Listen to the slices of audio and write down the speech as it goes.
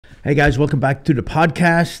Hey guys, welcome back to the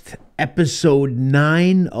podcast, episode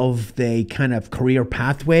 9 of the kind of career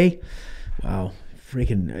pathway. Wow,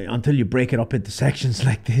 freaking, until you break it up into sections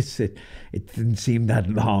like this, it didn't seem that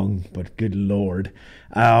long, but good Lord.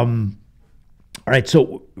 All right,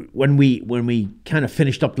 so when we kind of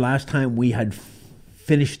finished up last time, we had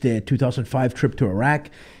finished the 2005 trip to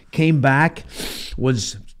Iraq, came back,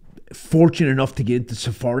 was fortunate enough to get into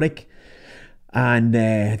Sephardic. And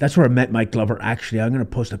that's where I met Mike Glover. Actually, I'm going to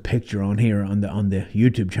post a picture on here on the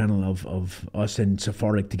YouTube channel of us in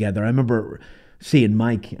Sephardic together. I remember seeing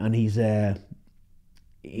Mike, and he's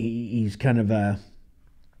kind of a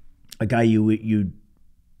guy you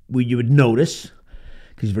would notice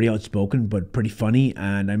because he's very outspoken but pretty funny.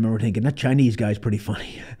 And I remember thinking that Chinese guy's pretty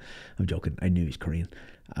funny. I'm joking. I knew he's Korean.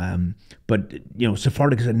 But you know,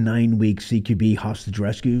 Sephardic is a 9-week CQB hostage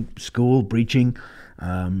rescue school, breaching.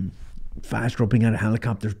 Fast roping out of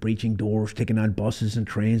helicopters, breaching doors, taking out buses and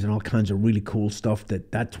trains, and all kinds of really cool stuff.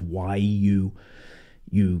 That's why you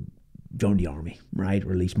join the army, right?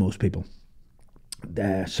 Or at least most people.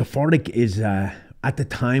 The Sephardic is at the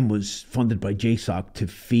time was funded by JSOC to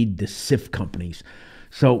feed the SIF companies.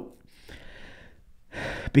 So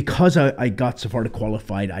because I got Sephardic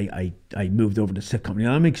qualified, I moved over to SIF company.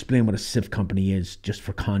 Now, let me explain what a SIF company is, just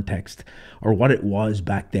for context, or what it was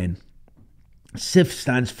back then. SIF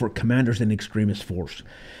stands for Commanders in Extremist Force.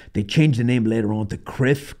 They changed the name later on to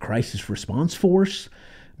CRIF, Crisis Response Force,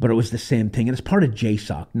 but it was the same thing, and it's part of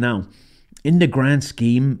JSOC. Now, in the grand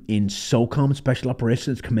scheme, in SOCOM, Special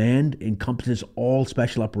Operations Command, encompasses all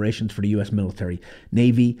special operations for the U.S. military,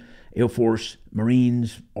 Navy, Air Force,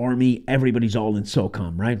 Marines, Army, everybody's all in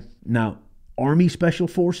SOCOM, right? Now, Army Special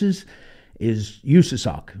Forces is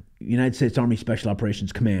USASOC, United States Army Special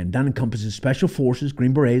Operations Command. That encompasses Special Forces,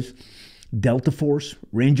 Green Berets, Delta Force,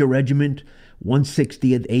 Ranger Regiment,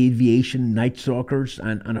 160th Aviation, Night Stalkers,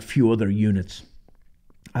 and a few other units.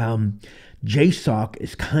 JSOC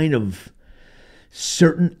is kind of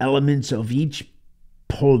certain elements of each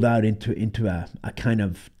pulled out into a kind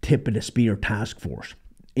of tip of the spear task force.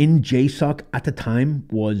 In JSOC at the time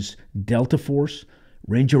was Delta Force,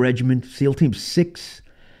 Ranger Regiment, SEAL Team 6,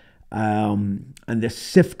 and the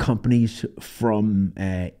SIF companies from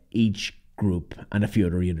each group and a few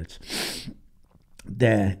other units.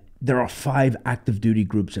 There are 5 active duty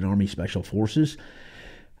groups in Army Special Forces.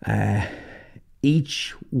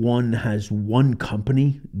 Each one has one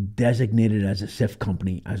company designated as a SIF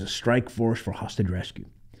company, as a strike force for hostage rescue.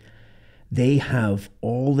 They have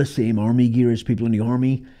all the same Army gear as people in the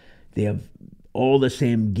Army. They have all the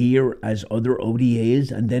same gear as other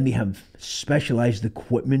ODAs, and then they have specialized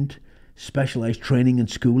equipment, specialized training and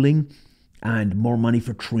schooling, and more money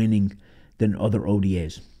for training than other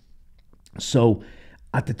ODAs. So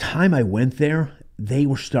at the time I went there, they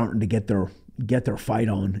were starting to get their fight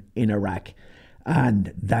on in Iraq.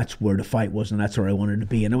 And that's where the fight was, and that's where I wanted to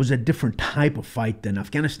be. And it was a different type of fight than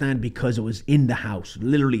Afghanistan because it was in the house,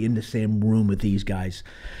 literally in the same room with these guys.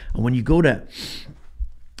 And when you go to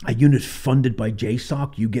a unit funded by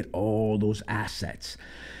JSOC, you get all those assets.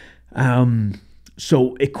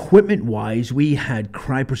 So equipment-wise, we had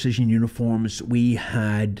cryo precision uniforms. We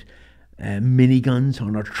had miniguns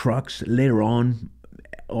on our trucks. Later on,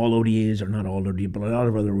 all ODAs, or not all ODAs, but a lot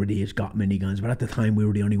of other ODAs got miniguns. But at the time, we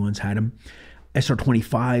were the only ones had them.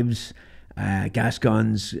 SR-25s, gas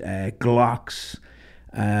guns, Glocks,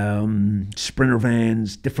 Sprinter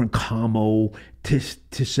vans, different camo to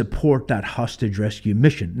support that hostage rescue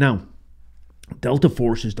mission. Now, Delta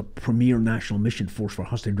Force is the premier national mission force for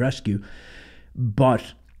hostage rescue,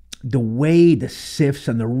 but the way the SIFs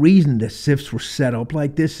and the reason the SIFs were set up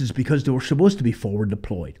like this is because they were supposed to be forward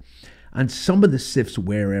deployed. And some of the SIFs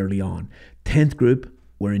were early on. 10th group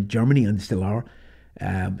were in Germany, and they still are.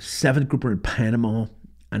 7th group were in Panama,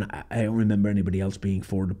 and I don't remember anybody else being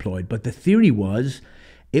forward deployed. But the theory was,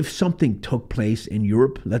 if something took place in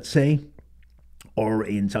Europe, let's say, or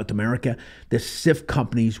in South America, the SIF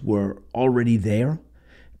companies were already there.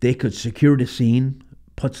 They could secure the scene,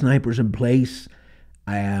 put snipers in place,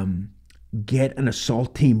 get an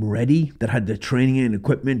assault team ready that had the training and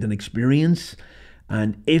equipment and experience.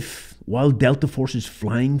 And if, while Delta Force is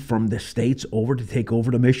flying from the States over to take over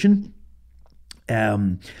the mission,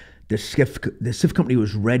 the SIF company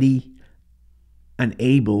was ready and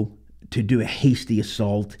able to do a hasty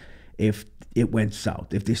assault if it went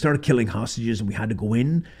south. If they started killing hostages and we had to go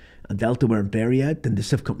in, and Delta weren't there yet, then the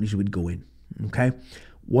SIF companies would go in. Okay?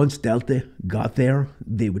 Once Delta got there,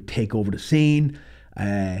 they would take over the scene.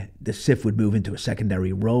 The SIF would move into a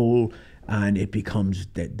secondary role, and it becomes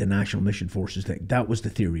the national mission forces thing. That was the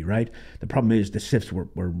theory, right? The problem is the SIFs were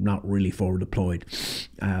not really forward deployed.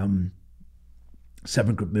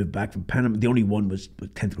 7th Group moved back from Panama. The only one was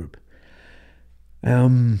 10th Group.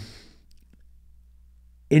 In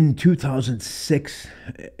 2006,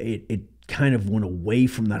 it kind of went away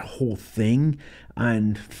from that whole thing,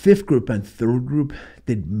 and 5th Group and 3rd Group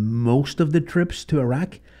did most of the trips to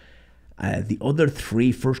Iraq. The other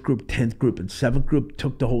three, 1st Group, 10th Group, and 7th Group,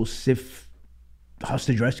 took the whole SIF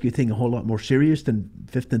hostage rescue thing a whole lot more serious than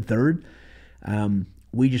 5th and 3rd.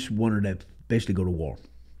 We just wanted to basically go to war.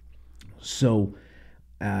 So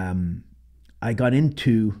I got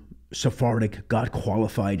into Sephardic, got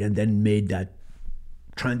qualified, and then made that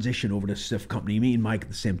transition over to SIF company, me and Mike at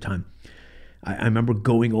the same time. I remember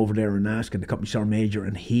going over there and asking the company sergeant major,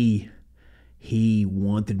 and he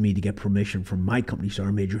wanted me to get permission from my company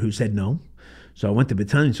sergeant major, who said no. So I went to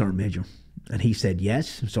battalion sergeant major, and he said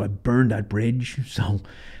yes. So I burned that bridge. So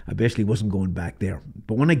I basically wasn't going back there.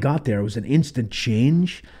 But when I got there, it was an instant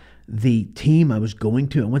change. The team I was going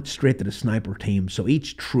to, I went straight to the sniper team. So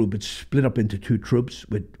each troop, it's split up into 2 troops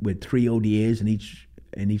with 3 ODAs in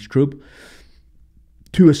each troop,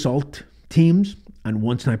 2 assault teams, and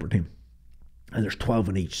 1 sniper team. And there's 12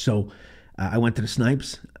 in each. So I went to the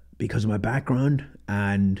snipes because of my background,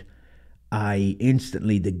 and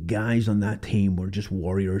the guys on that team were just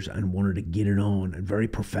warriors and wanted to get it on, and very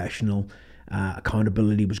professional.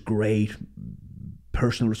 Accountability was great.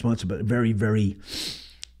 Personal responsibility, very, very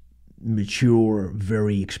mature,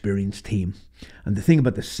 very experienced team. And the thing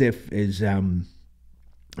about the SIF is, and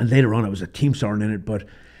later on I was a team sergeant in it, but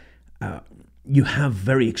you have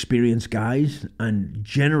very experienced guys, and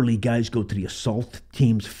generally guys go to the assault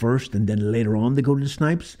teams first, and then later on they go to the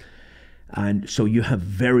snipes. And so you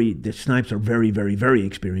have the snipes are very, very, very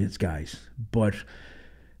experienced guys, but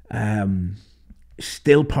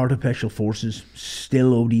still part of Special Forces,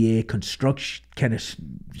 still ODA construction kind of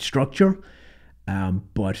structure,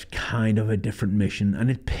 but kind of a different mission.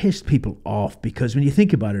 And it pissed people off, because when you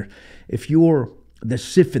think about it, if the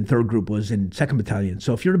SIF in 3rd Group was in 2nd Battalion.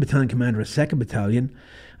 So if you're a battalion commander of 2nd Battalion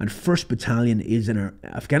and 1st Battalion is in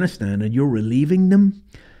Afghanistan and you're relieving them,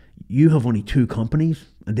 you have only 2 companies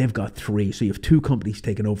and they've got 3. So you have 2 companies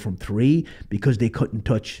taken over from 3 because they couldn't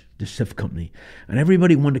touch the SIF company. And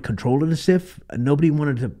everybody wanted control of the SIF, and nobody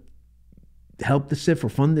wanted to help the SIF or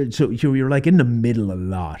fund it. So you're like in the middle a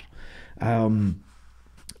lot.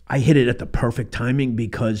 I hit it at the perfect timing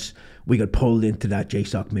because we got pulled into that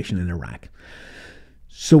JSOC mission in Iraq.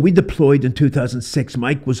 So we deployed in 2006.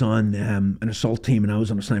 Mike was on an assault team and I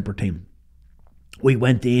was on a sniper team. We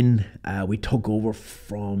went in, we took over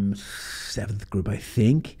from 7th Group, I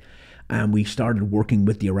think, and we started working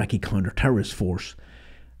with the Iraqi Counter-Terrorist Force.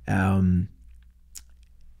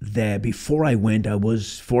 Before I went, I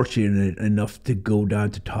was fortunate enough to go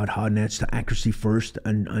down to Todd Hodnett's to Accuracy First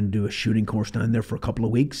and do a shooting course down there for a couple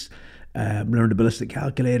of weeks. Learned the ballistic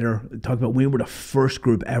calculator. Talk about, we were the first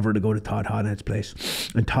group ever to go to Todd Hodnett's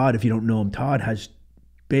place. And Todd, if you don't know him, Todd has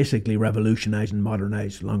basically revolutionized and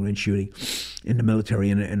modernized long-range shooting in the military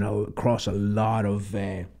and across a lot of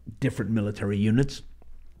different military units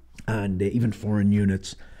and even foreign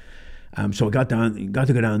units. So I got to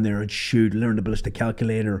go down there and shoot, learn the ballistic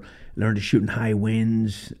calculator, learn to shoot in high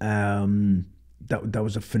winds. That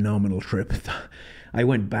was a phenomenal trip. I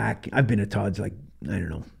went back. I've been at Todd's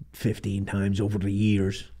 15 times over the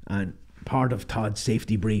years, and part of Todd's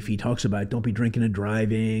safety brief, he talks about don't be drinking and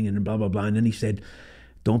driving and blah, blah, blah. And then he said,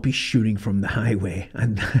 don't be shooting from the highway.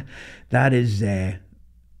 And that is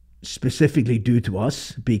specifically due to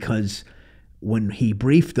us, because when he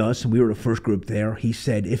briefed us, and we were the first group there, he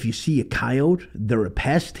said, if you see a coyote, they're a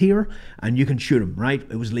pest here, and you can shoot them, right?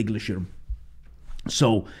 It was legal to shoot them.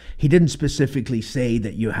 So he didn't specifically say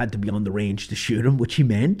that you had to be on the range to shoot them, which he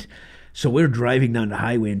meant. So we're driving down the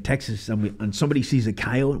highway in Texas, and somebody sees a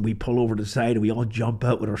coyote, and we pull over to the side, and we all jump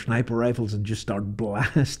out with our sniper rifles and just start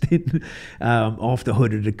blasting off the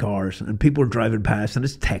hood of the cars. And people are driving past, and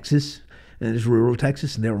it's Texas, and it's rural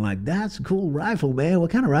Texas, and they were like, that's a cool rifle, man.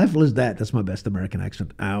 What kind of rifle is that? That's my best American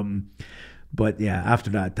accent. But yeah, after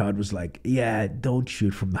that, Todd was like, yeah, don't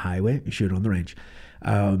shoot from the highway, shoot on the range.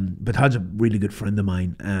 But Todd's a really good friend of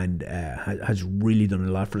mine and has really done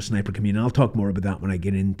a lot for the sniper community. I'll talk more about that when I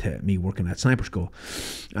get into me working at sniper school.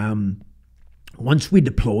 Once we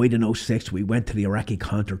deployed in 2006, we went to the Iraqi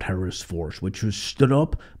Counter-Terrorist Force, which was stood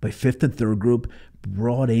up by 5th and 3rd Group,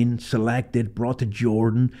 brought in, selected, brought to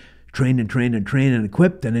Jordan, trained and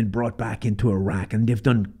equipped, and then brought back into Iraq. And they've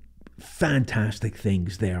done fantastic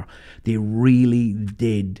things there. They really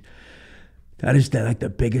did. That is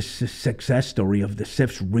the biggest success story of the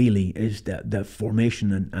SIFs, really, is the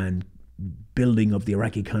formation and building of the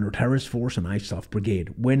Iraqi Counter-Terrorist Force and ISOF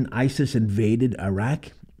Brigade. When ISIS invaded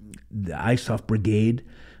Iraq, the ISOF Brigade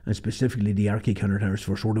and specifically the Iraqi Counter-Terrorist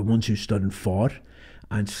Force, were the ones who stood and fought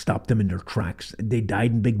and stopped them in their tracks. They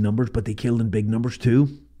died in big numbers, but they killed in big numbers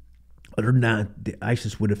too. Other than that, the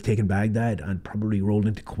ISIS would have taken Baghdad and probably rolled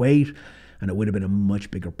into Kuwait, and it would have been a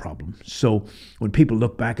much bigger problem. So when people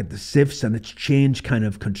look back at the SIFs, and it's changed kind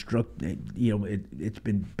of it's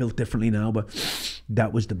been built differently now, but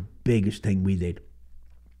that was the biggest thing we did.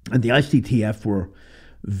 And the ICTF were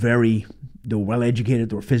they were well educated,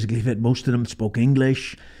 they were physically fit, most of them spoke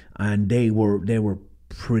English, and they were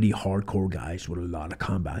pretty hardcore guys with a lot of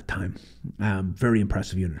combat time. Very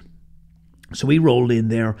impressive unit. So we rolled in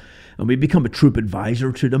there, and we become a troop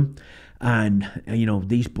advisor to them. And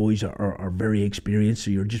these boys are very experienced.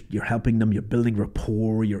 So you're helping them. You're building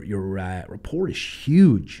rapport. Your rapport is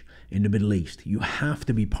huge in the Middle East. You have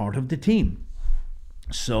to be part of the team.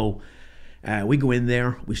 So we go in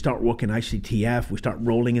there. We start working ICTF. We start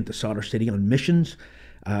rolling into Sadr City on missions.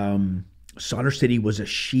 Sadr City was a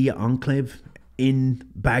Shia enclave in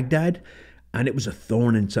Baghdad, and it was a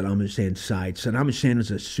thorn in Saddam Hussein's side. Saddam Hussein is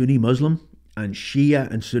a Sunni Muslim, and Shia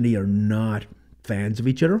and Sunni are not fans of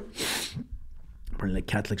each other. Probably like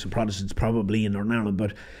Catholics and Protestants probably in Northern Ireland,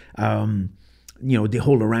 but the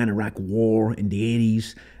whole Iran-Iraq war in the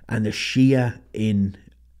 80s, and the Shia in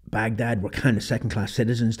Baghdad were kind of second-class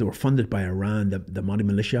citizens. They were funded by Iran, the Mahdi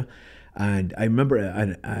militia. And I remember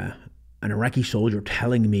an Iraqi soldier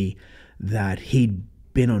telling me that he'd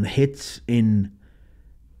been on hits in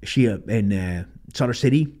Shia in Sadr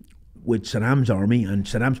City with Saddam's army, and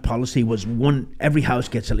Saddam's policy was every house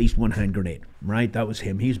gets at least one hand grenade, right? That was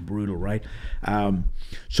him. He's brutal, right?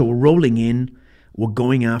 So we're rolling in, we're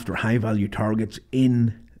going after high value targets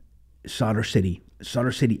in Sadr City.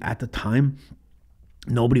 Sadr City at the time,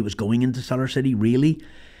 nobody was going into Sadr City really,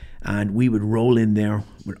 and we would roll in there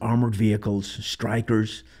with armored vehicles,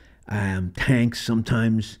 strikers, tanks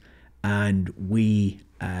sometimes, and we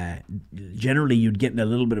generally you'd get in a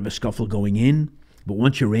little bit of a scuffle going in. But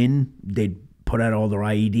once you're in, they'd put out all their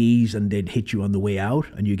IEDs and they'd hit you on the way out,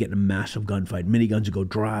 and you get in a massive gunfight. Miniguns would go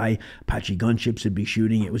dry, Apache gunships would be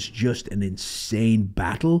shooting. It was just an insane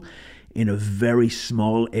battle in a very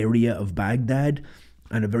small area of Baghdad,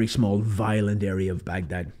 and a very small violent area of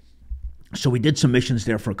Baghdad. So we did some missions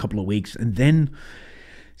there for a couple of weeks, and then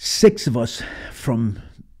 6 of us from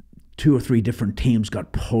 2 or 3 different teams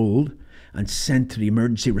got pulled and sent to the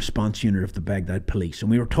emergency response unit of the Baghdad police. And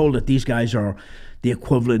we were told that these guys are the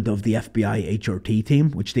equivalent of the FBI HRT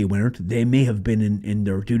team, which they weren't. They may have been in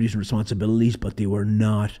their duties and responsibilities, but they were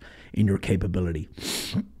not in their capability.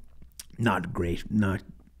 Not great, not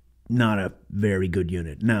a very good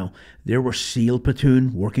unit. Now, there were SEAL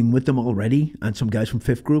platoon working with them already, and some guys from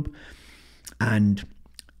 5th Group. And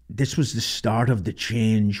this was the start of the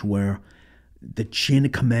change where the chain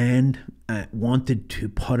of command wanted to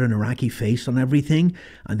put an Iraqi face on everything,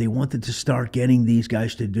 and they wanted to start getting these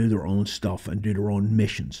guys to do their own stuff and do their own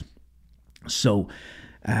missions. So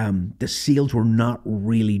the SEALs were not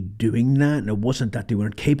really doing that, and it wasn't that they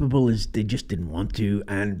weren't capable, is they just didn't want to,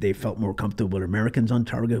 and they felt more comfortable with Americans on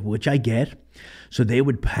target, which I get. So they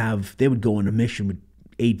would go on a mission with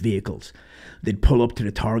 8 vehicles. They'd pull up to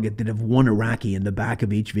the target. They'd have 1 Iraqi in the back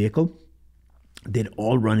of each vehicle. They'd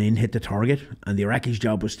all run in, hit the target, and the Iraqi's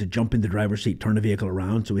job was to jump in the driver's seat, turn the vehicle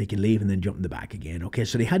around so he can leave, and then jump in the back again. Okay,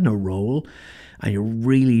 so they had no role, and you're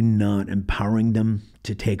really not empowering them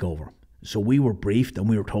to take over. So we were briefed, and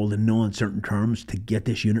we were told in no uncertain terms to get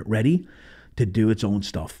this unit ready to do its own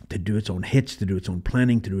stuff, to do its own hits, to do its own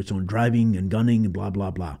planning, to do its own driving and gunning, and blah, blah,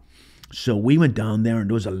 blah. So we went down there, and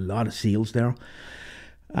there was a lot of SEALs there.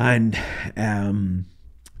 And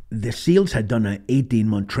the SEALs had done an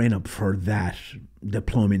 18-month train-up for that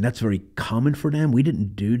deployment. That's very common for them. We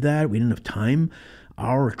didn't do that. We didn't have time.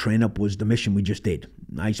 Our train-up was the mission we just did.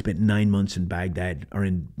 I spent 9 months in Baghdad, or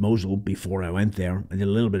in Mosul, before I went there. I did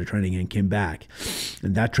a little bit of training and came back.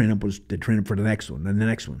 And that train-up was the train-up for the next one, and the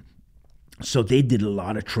next one. So they did a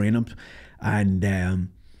lot of train-up, and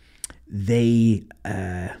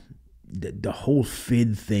the whole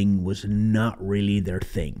FID thing was not really their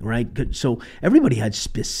thing, right? So everybody had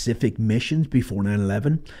specific missions before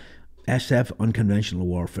 9/11. SF, unconventional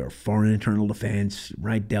warfare, foreign internal defense,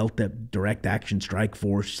 right? Delta, direct action strike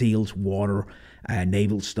force, SEALs, water,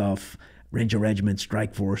 naval stuff, Ranger Regiment,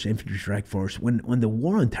 Strike Force, Infantry Strike Force. When the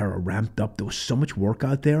war on terror ramped up, there was so much work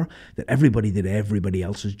out there that everybody did everybody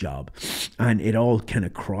else's job, and it all kind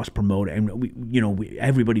of cross-promoted. And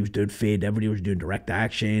everybody was doing FID, everybody was doing direct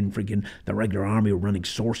action. Freaking the regular army were running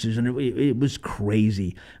sources, and it was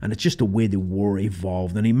crazy. And it's just the way the war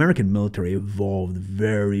evolved, and the American military evolved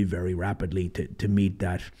very, very rapidly to meet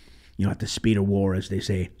that, at the speed of war, as they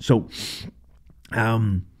say. So,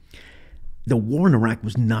 the war in Iraq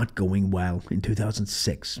was not going well in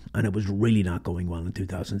 2006, and it was really not going well in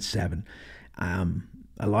 2007.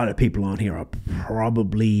 A lot of people on here are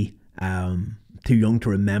probably too young to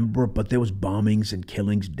remember, but there was bombings and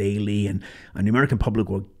killings daily, and the American public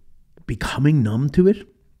were becoming numb to it,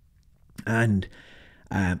 and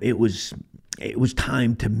it was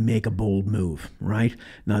time to make a bold move, right?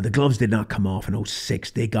 Now, the gloves did not come off in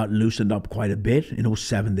 06. They got loosened up quite a bit. In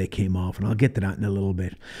 07, they came off, and I'll get to that in a little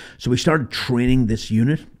bit. So we started training this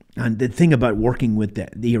unit. And the thing about working with the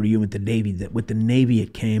ERU with the Navy, that with the Navy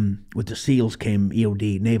it came, with the SEALs came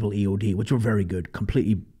EOD, Naval EOD, which were very good,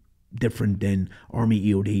 completely different than Army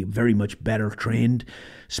EOD, very much better trained,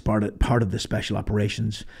 part of the special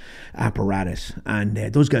operations apparatus. And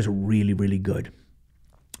those guys were really, really good.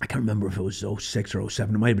 I can't remember if it was 06 or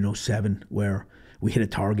 07. It might have been 07, where we hit a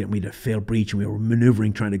target and we had a failed breach, and we were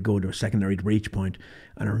maneuvering trying to go to a secondary breach point,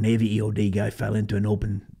 and our Navy EOD guy fell into an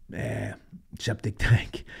open septic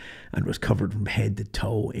tank and was covered from head to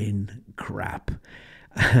toe in crap.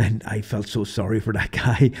 And I felt so sorry for that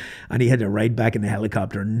guy, and he had to ride back in the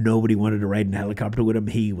helicopter. Nobody wanted to ride in the helicopter with him.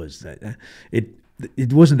 He was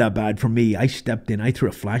it wasn't that bad for me. I stepped in. I threw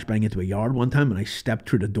a flashbang into a yard one time, and I stepped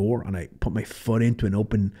through the door, and I put my foot into an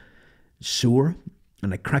open sewer,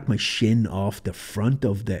 and I cracked my shin off the front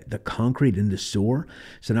of the concrete in the sewer.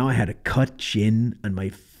 So now I had a cut shin, and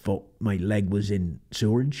my leg was in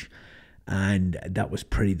sewerage, and that was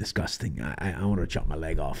pretty disgusting. I wanted to chop my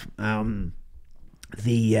leg off.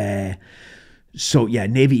 So yeah,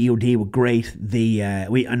 Navy EOD were great.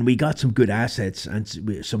 We got some good assets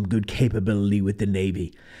and some good capability with the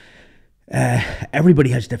Navy.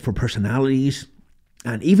 Everybody has different personalities,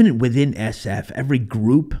 and even within SF, every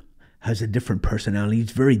group has a different personality.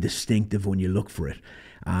 It's very distinctive when you look for it.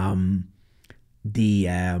 And the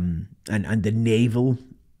naval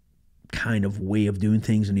kind of way of doing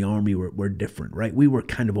things in the Army were different, right? We were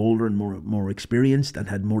kind of older and more experienced and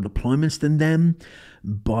had more deployments than them,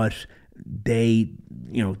 but they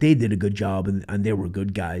did a good job, and they were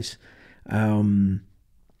good guys.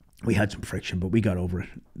 We had some friction, but we got over it.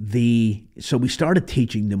 So we started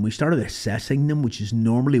teaching them, we started assessing them, which is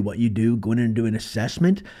normally what you do, going in and doing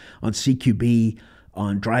assessment on CQB,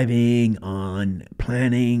 on driving, on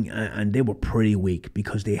planning, and they were pretty weak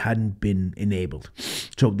because they hadn't been enabled.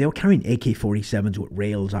 So they were carrying AK-47s with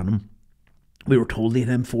rails on them. We were told they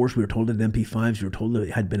had M4s, we were told they had MP5s, we were told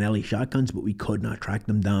they had Benelli shotguns, but we could not track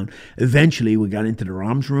them down. Eventually, we got into their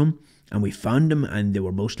arms room, and we found them, and they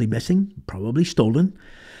were mostly missing, probably stolen,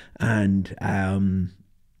 and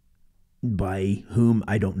by whom,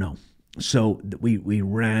 I don't know. So we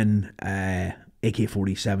ran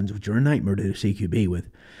AK-47s, which are a nightmare to do CQB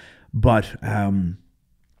with, but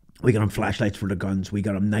we got them flashlights for the guns. We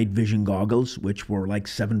got them night vision goggles, which were like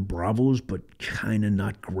 7 Bravos, but kind of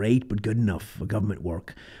not great, but good enough for government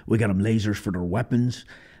work. We got them lasers for their weapons.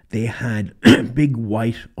 They had big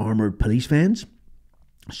white armored police vans,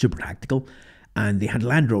 super tactical, and they had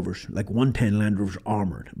Land Rovers, like 110 Land Rovers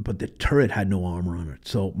armored, but the turret had no armor on it.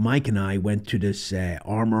 So Mike and I went to this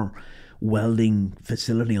armor welding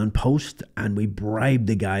facility on post, and we bribed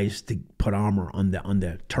the guys to put armor on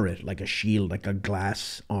the turret, like a shield, like a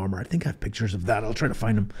glass armor. I think I have pictures of that. I'll try to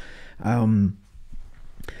find them.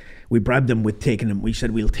 We bribed them with taking them. We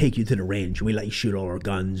said, we'll take you to the range. We let you shoot all our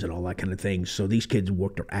guns and all that kind of thing. So these kids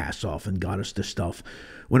worked their ass off and got us the stuff.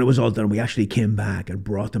 When it was all done, we actually came back and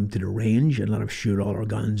brought them to the range and let them shoot all our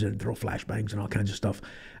guns and throw flashbangs and all kinds of stuff.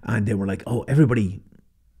 And they were like, oh, everybody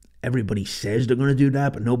says they're going to do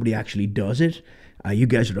that, but nobody actually does it. You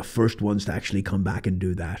guys are the first ones to actually come back and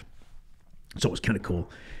do that. So it was kind of cool.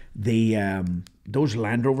 Those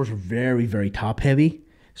Land Rovers were very, very top heavy,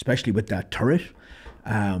 especially with that turret.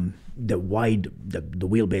 The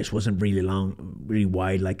wheelbase wasn't really long, really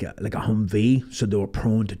wide, like a Humvee, so they were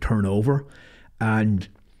prone to turn over, and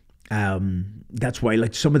that's why,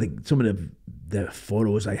 like some of the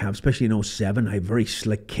photos I have, especially in 07, I have very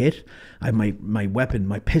slick kit. I have my weapon,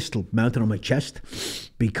 my pistol mounted on my chest,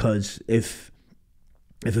 because if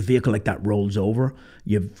a vehicle like that rolls over,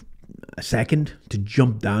 you have a second to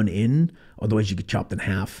jump down in, otherwise you get chopped in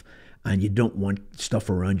half, and you don't want stuff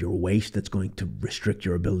around your waist that's going to restrict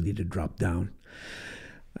your ability to drop down.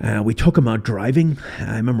 We took him out driving.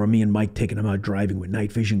 I remember me and Mike taking him out driving with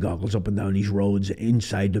night vision goggles up and down these roads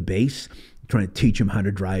inside the base, trying to teach him how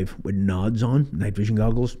to drive with nods on, night vision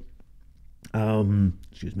goggles.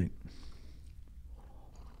 Excuse me.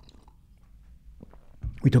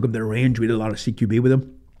 We took him to the range. We did a lot of CQB with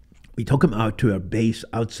him. We took him out to a base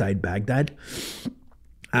outside Baghdad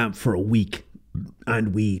for a week.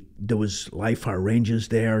 And there was live fire ranges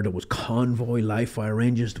there. There was convoy live fire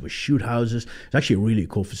ranges. There was shoot houses. It's actually a really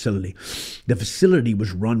cool facility. The facility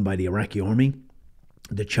was run by the Iraqi army.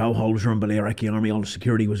 The chow hall was run by the Iraqi army. All the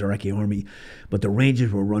security was Iraqi army. But the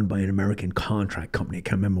ranges were run by an American contract company. I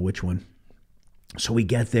can't remember which one. So we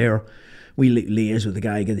get there. We liaise with the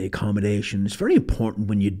guy, get the accommodation. It's very important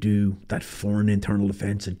when you do that foreign internal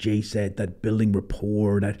defense, that JSET, that building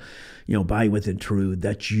rapport, that, by, with, and through,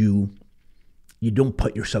 that you don't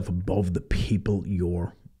put yourself above the people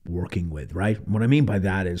you're working with, right? What I mean by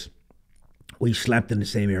that is we slept in the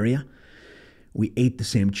same area. We ate the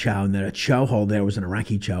same chow. And that chow hall there was an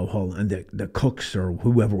Iraqi chow hall, and the cooks or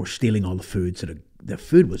whoever were stealing all the food. So the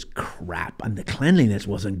food was crap, and the cleanliness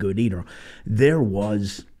wasn't good either. There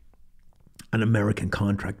was an American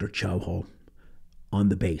contractor chow hall on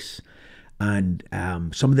the base. And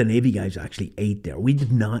some of the Navy guys actually ate there. We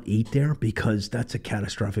did not eat there because that's a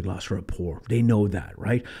catastrophic loss for a poor. They know that,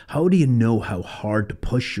 right? How do you know how hard to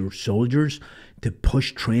push your soldiers, to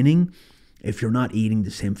push training, if you're not eating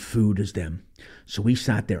the same food as them? So we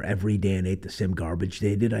sat there every day and ate the same garbage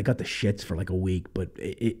they did. I got the shits for like a week, but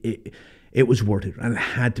it was worth it, and it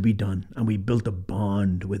had to be done. And we built a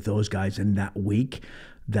bond with those guys in that week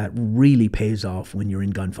that really pays off when you're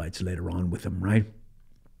in gunfights later on with them, right?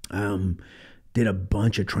 Did a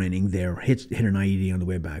bunch of training there. Hit an IED on the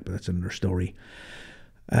way back, but that's another story.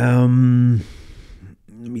 Let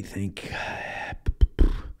me think.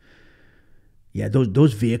 Yeah,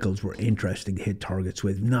 those vehicles were interesting to hit targets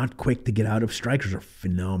with. Not quick to get out of. Strikers are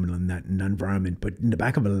phenomenal in that environment. But in the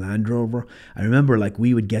back of a Land Rover, I remember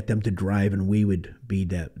we would get them to drive, and we would be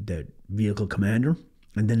the vehicle commander.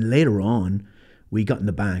 And then later on, we got in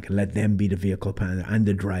the back and let them be the vehicle commander and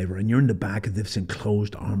the driver. And you're in the back of this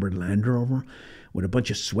enclosed armored Land Rover with a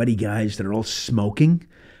bunch of sweaty guys that are all smoking.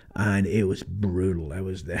 And it was brutal. It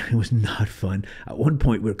was not fun. At one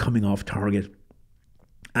point, we were coming off target,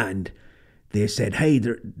 and they said, hey,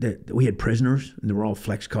 we had prisoners, and they were all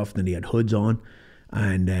flex cuffed, and they had hoods on.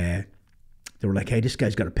 And they were like, hey, this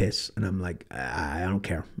guy's got to piss. And I'm like, I don't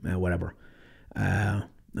care, whatever.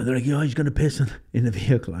 And they're like, he's going to piss in the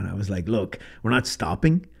vehicle. And I was like, look, we're not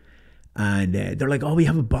stopping. And they're like, we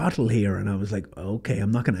have a bottle here. And I was like, okay,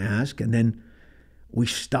 I'm not going to ask. And then we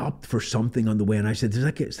stopped for something on the way. And I said, does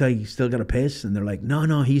that guy still got to piss? And they're like,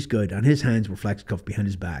 no, he's good. And his hands were flex cuffed behind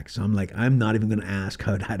his back. So I'm like, I'm not even going to ask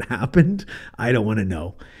how that happened. I don't want to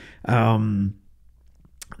know.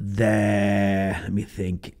 Let me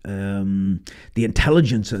think. The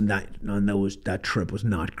intelligence on that trip was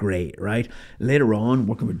not great, right? Later on,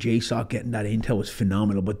 working with JSOC, getting that intel was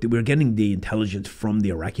phenomenal, but we were getting the intelligence from the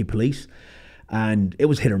Iraqi police, and it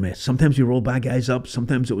was hit or miss. Sometimes we rolled bad guys up,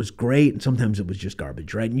 sometimes it was great, and sometimes it was just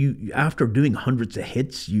garbage, right? And you after doing hundreds of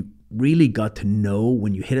hits, you really got to know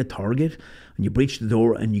when you hit a target and you breach the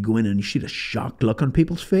door and you go in and you see a shocked look on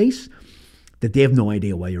people's face that they have no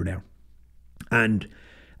idea why you're there. And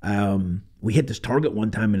we hit this target one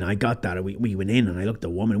time, and I got that. We went in, and I looked at the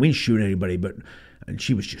woman. We didn't shoot anybody, and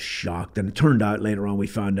she was just shocked. And it turned out later on, we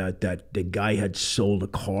found out that the guy had sold a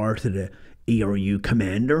car to the ERU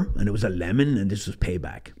commander, and it was a lemon, and this was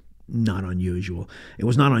payback. Not unusual. It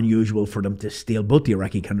was not unusual for them to steal, both the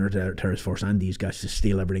Iraqi Counter-Terrorist Force and these guys, to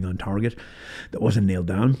steal everything on target that wasn't nailed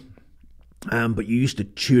down. But you used to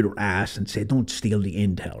chew their ass and say, don't steal the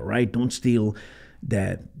intel, right? Don't steal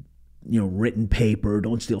the written paper,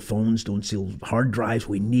 don't steal phones, don't steal hard drives.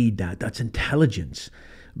 We need that. That's intelligence.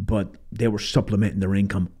 But they were supplementing their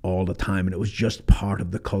income all the time, and it was just part of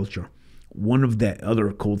the culture. One of the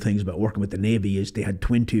other cool things about working with the Navy is they had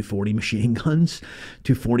twin 240 machine guns,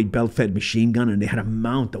 240 belt-fed machine gun, and they had a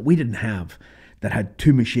mount that we didn't have that had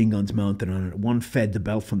two machine guns mounted on it. One fed the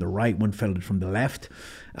belt from the right, one fed it from the left,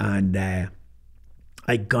 and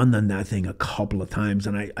I gunned on that thing a couple of times,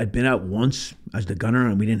 and I'd been out once as the gunner,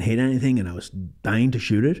 and we didn't hit anything, and I was dying to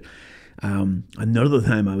shoot it. Another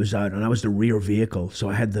time I was out, and I was the rear vehicle, so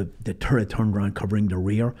I had the turret turned around covering the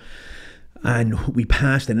rear, and we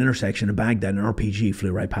passed an intersection in Baghdad, and an RPG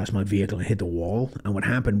flew right past my vehicle and hit the wall. And what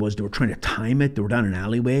happened was they were trying to time it. They were down an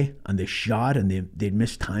alleyway, and they shot, and they'd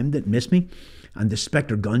mistimed it, missed me. And the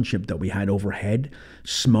Spectre gunship that we had overhead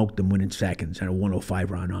smoked them within seconds, and a 105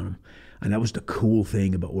 round on them. And that was the cool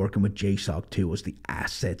thing about working with JSOC too, was the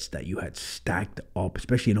assets that you had stacked up,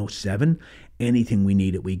 especially in 07. Anything we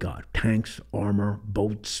needed, we got. Tanks, armor,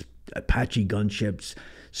 boats, Apache gunships.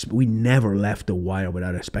 We never left a wire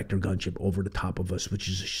without a Spectre gunship over the top of us, which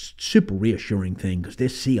is a super reassuring thing because they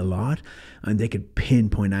see a lot and they could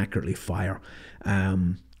pinpoint accurately fire.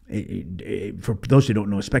 For those who don't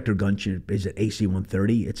know, a Spectre gunship is an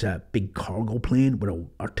AC-130. It's a big cargo plane with an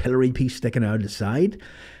artillery piece sticking out of the side.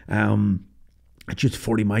 It shoots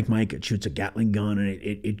 40 Mike, it shoots a Gatling gun, and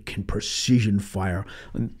it can precision fire.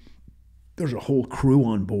 And there's a whole crew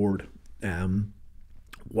on board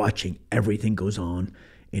watching everything goes on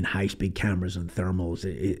in high-speed cameras and thermals.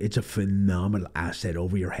 It's a phenomenal asset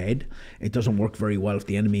over your head. It doesn't work very well if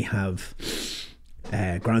the enemy have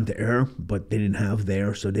ground to air, but they didn't have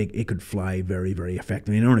there, so it could fly very, very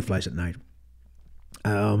effectively. And it only flies at night.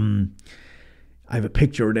 I have a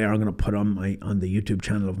picture there I'm going to put on the YouTube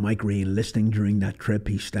channel of Mike re-enlisting during that trip.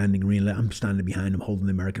 He's standing I'm standing behind him holding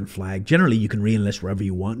the American flag. Generally, you can re-enlist wherever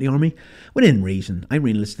you want in the army, within reason. I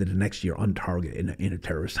re-enlisted the next year on target in a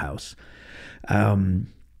terrorist house.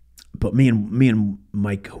 But me and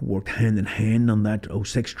Mike worked hand in hand on that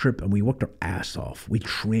 06 trip, and we worked our ass off. We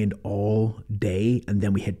trained all day, and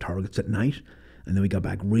then we hit targets at night. And then we got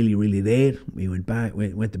back really, really late. We went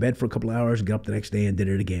to bed for a couple of hours, got up the next day and did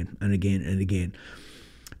it again and again and again.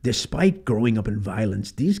 Despite growing up in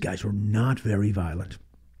violence, these guys were not very violent.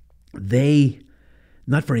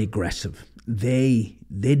 Not very aggressive. They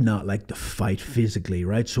did not like to fight physically,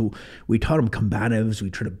 right? So we taught them combatives. We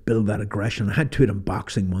tried to build that aggression. I had two of them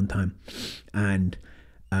boxing one time. And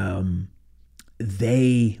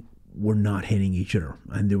they were not hitting each other,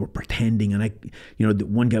 and they were pretending. And the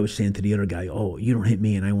one guy was saying to the other guy, "Oh, you don't hit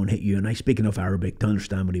me and I won't hit you." And I speak enough Arabic to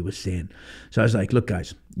understand what he was saying. So I was like, "Look,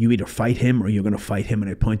 guys, you either fight him or you're going to fight him." And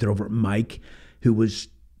I pointed over at Mike, who was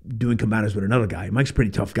doing combatives with another guy. Mike's a pretty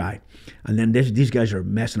tough guy. And then these guys are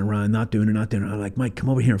messing around, not doing it. I'm like, "Mike, come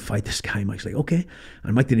over here and fight this guy." Mike's like, "Okay."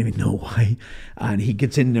 And Mike didn't even know why. And he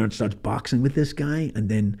gets in there and starts boxing with this guy. And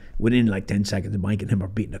then within like 10 seconds, Mike and him are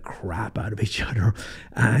beating the crap out of each other.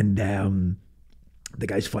 And the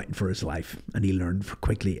guy's fighting for his life. And he learned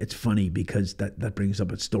quickly. It's funny because that brings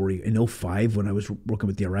up a story. In 05, when I was working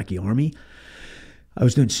with the Iraqi army, I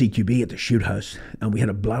was doing CQB at the shoot house. And we had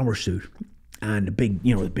a blower suit. And the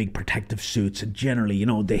big protective suits, and generally,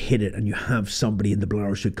 they hit it, and you have somebody in the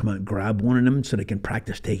blower suit come out and grab one of them so they can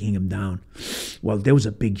practice taking him down. Well, there was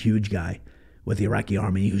a big, huge guy with the Iraqi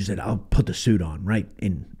army who said, "I'll put the suit on," right,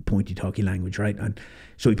 in pointy talky language, right? And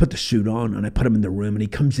so he put the suit on, and I put him in the room, and he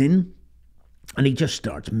comes in, and he just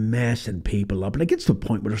starts messing people up. And it gets to a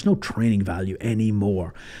point where there's no training value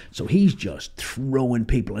anymore. So he's just throwing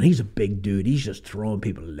people, and he's a big dude. He's just throwing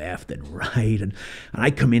people left and right. And I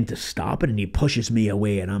come in to stop it, and he pushes me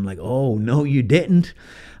away. And I'm like, "Oh, no, you didn't."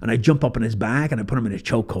 And I jump up on his back, and I put him in a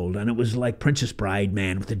chokehold. And it was like Princess Bride,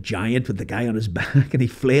 man, with the giant, with the guy on his back, and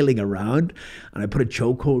he's flailing around. And I put a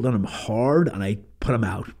chokehold on him hard, and I put him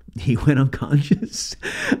out. He went unconscious,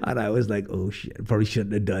 and I was like, "Oh shit, probably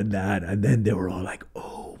shouldn't have done that." And then they were all like,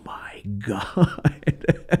 "Oh my god!"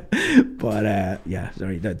 But yeah,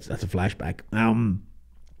 sorry, that's a flashback.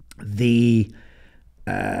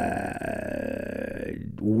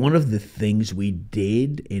 One of the things we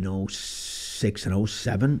did in 06 and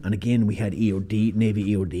 07, and again we had EOD,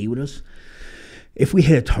 Navy EOD with us. If we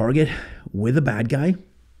hit a target with a bad guy,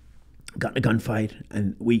 got in a gunfight,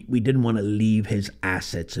 and we didn't want to leave his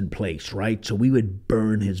assets in place, right? So we would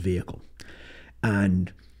burn his vehicle.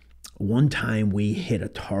 And one time we hit a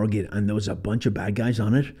target, and there was a bunch of bad guys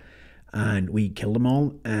on it, and we killed them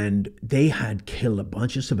all, and they had killed a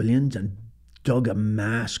bunch of civilians and dug a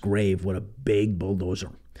mass grave with a big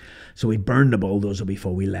bulldozer. So we burned the bulldozer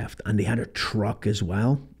before we left, and they had a truck as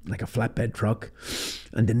well, like a flatbed truck,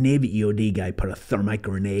 and the Navy EOD guy put a thermite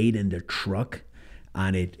grenade in the truck,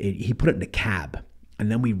 and he put it in the cab. And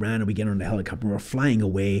then we ran, and we get on the helicopter. We were flying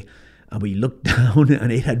away, and we looked down,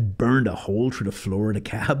 and it had burned a hole through the floor of the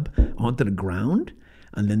cab onto the ground.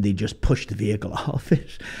 And then they just pushed the vehicle off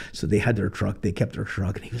it. So they had their truck. They kept their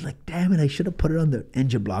truck. And he was like, "Damn it, I should have put it on the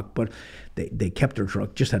engine block." But they kept their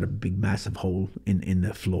truck. Just had a big, massive hole in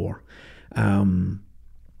the floor. The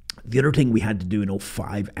other thing we had to do in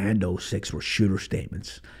 05 and 06 were shooter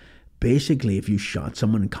statements. Basically, if you shot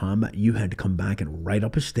someone in combat, you had to come back and write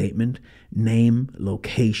up a statement, name,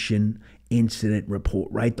 location, incident,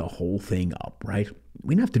 report, write the whole thing up, right?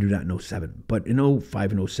 We didn't have to do that in 07, but in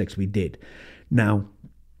 05 and 06 we did. Now,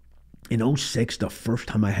 in 06, the first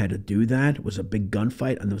time I had to do that was a big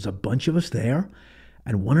gunfight, and there was a bunch of us there,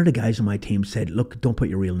 and one of the guys on my team said, "Look, don't put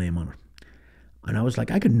your real name on it." And I was like,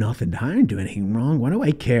 "I got nothing. I didn't do anything wrong. Why do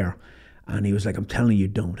I care?" And he was like, "I'm telling you,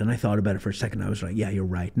 don't." And I thought about it for a second. I was like, "Yeah, you're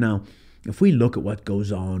right." Now, if we look at what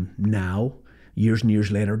goes on now, years and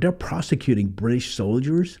years later, they're prosecuting British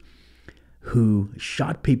soldiers who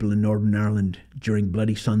shot people in Northern Ireland during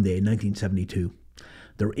Bloody Sunday in 1972.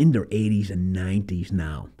 They're in their 80s and 90s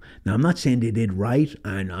now. Now, I'm not saying they did right,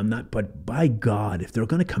 and I'm not, but by God, if they're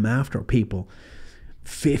going to come after people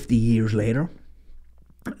 50 years later,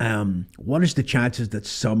 what is the chances that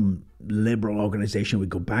some liberal organization. We'd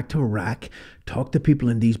go back to Iraq, talk to people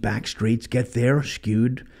in these back streets, get their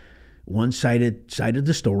skewed, one-sided side of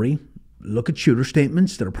the story, look at shooter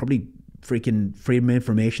statements that are probably freaking Freedom of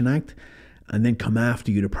Information Act, and then come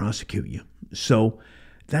after you to prosecute you. So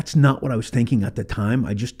that's not what I was thinking at the time.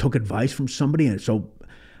 I just took advice from somebody. And so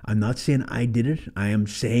I'm not saying I did it. I am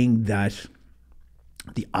saying that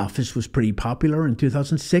The Office was pretty popular in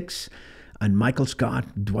 2006. And Michael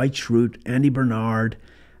Scott, Dwight Schrute, Andy Bernard,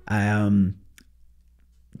 Jim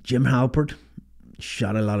Halpert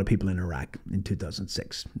shot a lot of people in Iraq in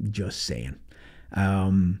 2006. Just saying.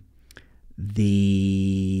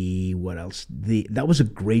 What else? That was a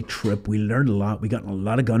great trip. We learned a lot. We got in a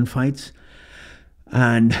lot of gunfights.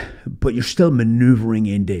 But you're still maneuvering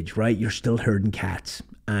indige, right? You're still herding cats.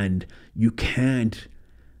 And you can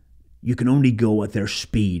only go at their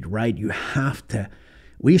speed, right? You have to.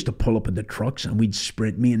 We used to pull up in the trucks and we'd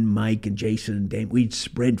sprint, me and Mike and Jason and Dame, we'd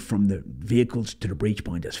sprint from the vehicles to the breach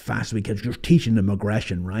point as fast as we could. You're teaching them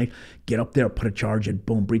aggression, right? Get up there, put a charge in,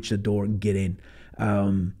 boom, breach the door and get in.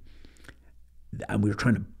 And we were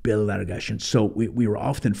trying to build that aggression. So we were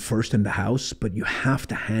often first in the house, but you have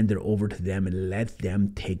to hand it over to them and let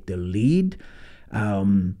them take the lead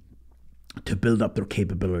to build up their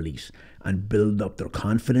capabilities and build up their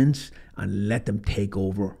confidence and let them take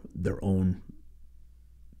over their own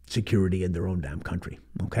security in their own damn country,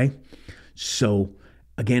 okay? So,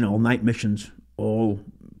 again, all-night missions, all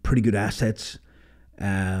pretty good assets,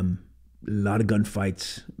 a lot of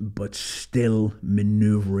gunfights, but still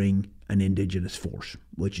maneuvering an indigenous force,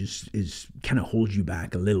 which is kind of holds you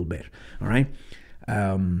back a little bit, all right?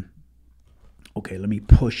 Okay, let me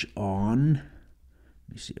push on.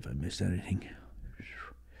 Let me see if I missed anything.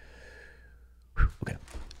 Okay,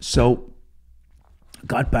 so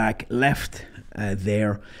got back, left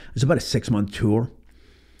there. It was about a 6-month tour.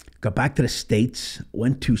 Got back to the States,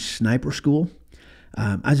 went to sniper school.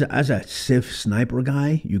 As a civ sniper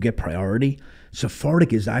guy, you get priority.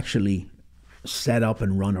 Sephardic is actually set up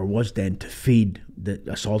and run, or was then, to feed the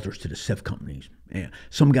assaulters to the civ companies.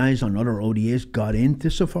 Some guys on other ODAs got into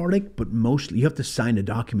Sephardic, but mostly you have to sign a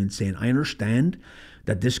document saying, I understand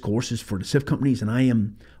that this course is for the civ companies and I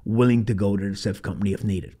am willing to go to the civ company if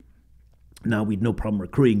needed. Now, we had no problem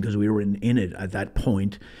recruiting because we were in it at that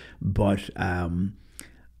point, but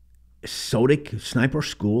SODIC, Sniper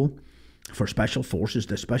School for Special Forces,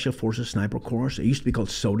 the Special Forces Sniper Course, it used to be called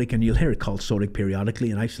SODIC, and you'll hear it called SODIC periodically,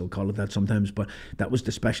 and I still call it that sometimes, but that was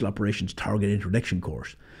the Special Operations Target Interdiction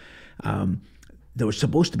Course. There was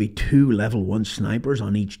supposed to be 2 level 1 snipers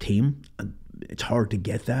on each team, and it's hard to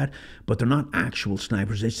get that, but they're not actual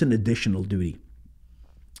snipers, it's an additional duty.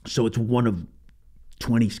 So it's one of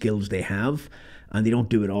 20 skills they have, and they don't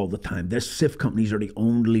do it all the time. The CIF companies are the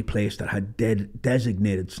only place that had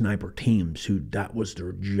designated sniper teams who that was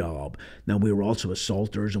their job. Now, we were also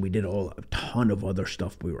assaulters, and we did a ton of other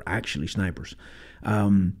stuff, but we were actually snipers.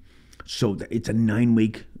 So it's a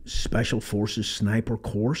 9-week Special Forces sniper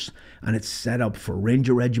course, and it's set up for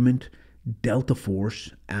Ranger Regiment, Delta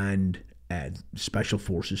Force, and Special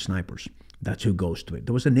Forces snipers. That's who goes to it.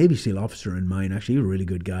 There was a Navy SEAL officer in mine, actually, he was a really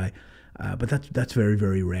good guy. But that's very,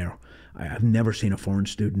 very rare. I've never seen a foreign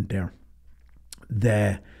student there.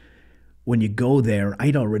 When you go there,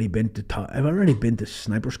 I've already been to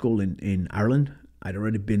sniper school in Ireland. I'd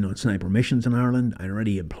already been on sniper missions in Ireland. I'd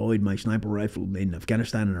already employed my sniper rifle in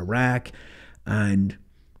Afghanistan and Iraq. And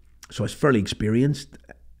so I was fairly experienced.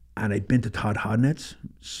 And I'd been to Todd Hodnett's,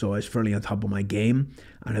 so I was fairly on top of my game.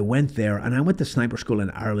 And I went there, and I went to sniper school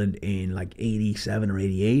in Ireland in like 87 or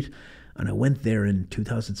 88. And I went there in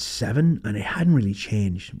 2007, and it hadn't really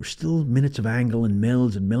changed. We're still minutes of angle and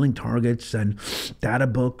mills and milling targets and data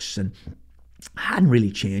books, and hadn't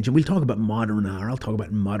really changed. And we'll talk about modern R. I'll talk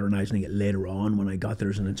about modernizing it later on when I got there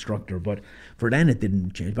as an instructor. But for then, it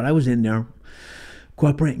didn't change. But I was in there,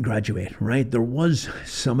 cooperate and graduate, right? There was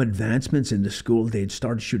some advancements in the school. They had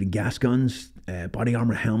started shooting gas guns, body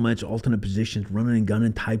armor helmets, alternate positions, running and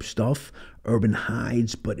gunning type stuff, urban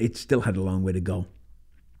hides, but it still had a long way to go.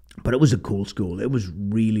 But it was a cool school. It was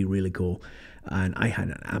really, really cool. And I had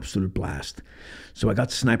an absolute blast. So I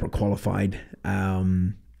got sniper qualified. I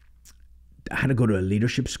had to go to a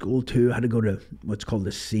leadership school too. I had to go to what's called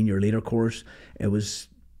the senior leader course. It was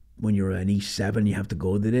when you're an E7, you have to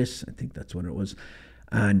go to this. I think that's what it was.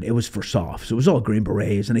 And it was for SOF. So it was all Green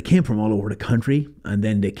Berets. And they came from all over the country. And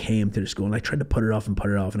then they came to the school. And I tried to put it off. And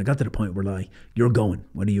I got to the point where like, you're going,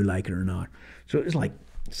 whether you like it or not. So it was like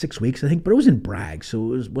 6 weeks, I think, but it was in Bragg,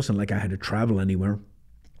 so it wasn't like I had to travel anywhere.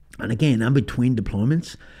 And again, I'm between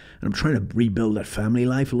deployments, and I'm trying to rebuild that family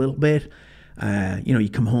life a little bit. You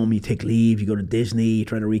come home, you take leave, you go to Disney, you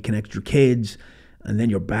try to reconnect your kids, and then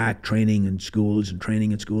you're back training in schools and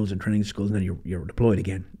training in schools and training in schools, and then you're deployed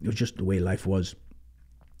again. It was just the way life was.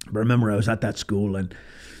 But I remember I was at that school, and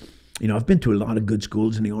I've been to a lot of good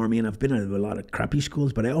schools in the Army, and I've been to a lot of crappy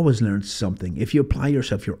schools, but I always learned something. If you apply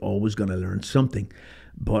yourself, you're always going to learn something.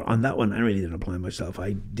 But on that one, I really didn't apply myself.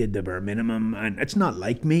 I did the bare minimum, and it's not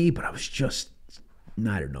like me, but I was just,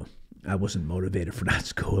 I don't know. I wasn't motivated for that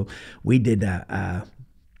school. We did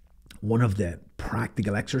one of the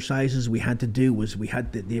practical exercises we had to do was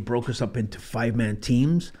they broke us up into 5-man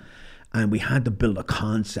teams, and we had to build a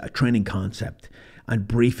training concept, and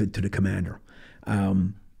brief it to the commander.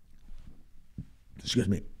 Excuse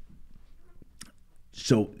me.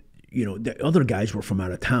 So, the other guys were from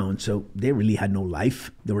out of town, so they really had no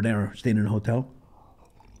life. They were there staying in a hotel.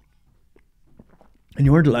 And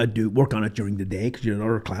you weren't allowed to work on it during the day because you had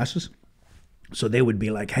other classes. So they would be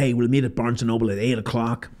like, hey, we'll meet at Barnes & Noble at 8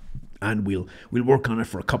 o'clock, and we'll work on it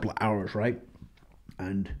for a couple of hours, right?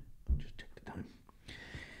 And just take the time.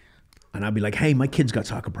 And I'd be like, hey, my kid's got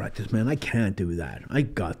soccer practice, man. I can't do that. I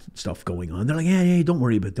got stuff going on. They're like, yeah, don't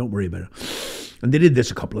worry about it. And they did this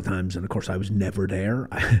a couple of times, and of course I was never there.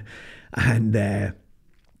 And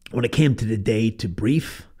when it came to the day to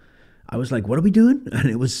brief, I was like, what are we doing? And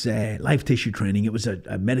it was live tissue training. It was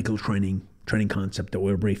a medical training concept that we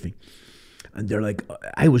were briefing. And they're like,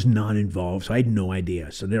 I was not involved, so I had no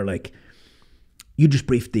idea. So they're like, you just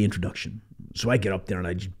briefed the introduction. So I get up there and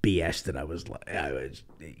I just BS'd it.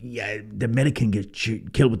 The medic can get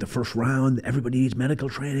killed with the first round. Everybody needs medical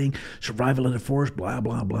training, survival of the force, blah,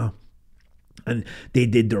 blah, blah. And they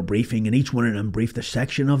did their briefing, and each one of them briefed a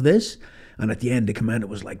section of this. And at the end, the commander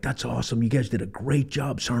was like, that's awesome. You guys did a great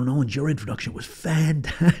job, Sergeant Owens. Your introduction was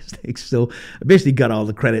fantastic. So I basically got all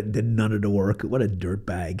the credit and did none of the work. What a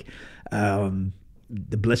dirtbag.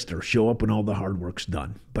 The blister, show up when all the hard work's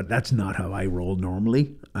done. But that's not how I roll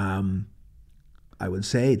normally. I would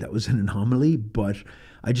say that was an anomaly, but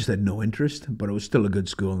I just had no interest. But it was still a good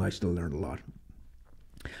school, and I still learned a lot.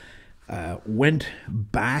 Went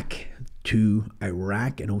back to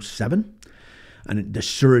Iraq in 2007, and the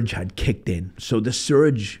surge had kicked in. So the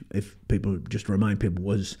surge, if people just remind people,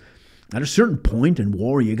 was at a certain point in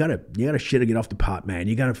war, you gotta shit or get off the pot, man.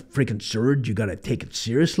 You gotta freaking surge. You gotta take it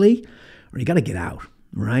seriously, or you gotta get out,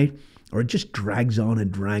 right? Or it just drags on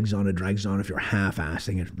and drags on and drags on if you're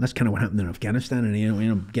half-assing it. That's kind of what happened in Afghanistan,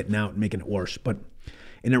 and getting out and making it worse. But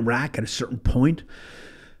in Iraq, at a certain point,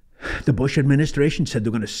 the Bush administration said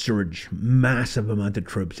they're going to surge massive amount of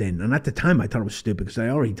troops in. And at the time, I thought it was stupid because I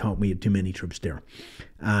already thought we had too many troops there.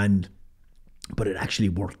 But it actually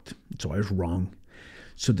worked. So I was wrong.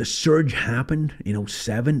 So the surge happened in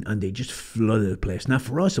 2007, and they just flooded the place. Now,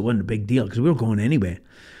 for us, it wasn't a big deal because we were going anyway.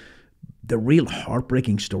 The real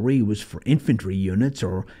heartbreaking story was for infantry units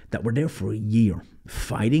that were there for a year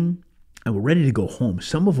fighting and were ready to go home,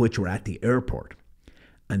 some of which were at the airport.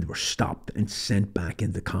 And they were stopped and sent back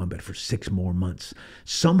into combat for 6 more months.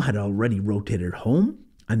 Some had already rotated home,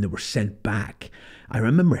 and they were sent back. I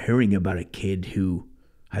remember hearing about a kid who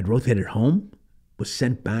had rotated home, was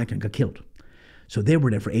sent back, and got killed. So they were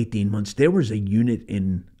there for 18 months. There was a unit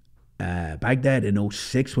in Baghdad in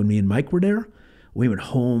 2006 when me and Mike were there. We went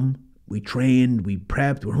home, we trained, we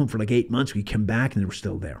prepped, we were home for like 8 months. We came back, and they were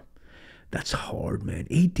still there. That's hard, man.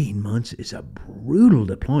 18 months is a brutal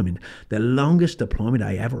deployment. The longest deployment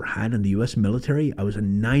I ever had in the U.S. military, I was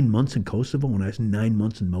in 9 months in Kosovo, and I was 9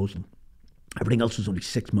 months in Mosul. Everything else was only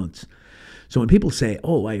 6 months. So when people say,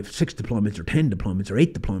 oh, I have 6 deployments or 10 deployments or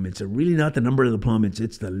 8 deployments, it's really not the number of deployments,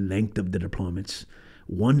 it's the length of the deployments.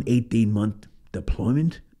 One 18-month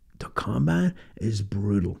deployment to combat is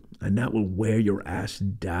brutal, and that will wear your ass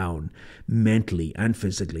down mentally and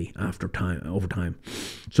physically over time.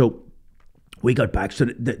 So we got back. So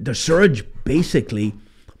the surge, basically,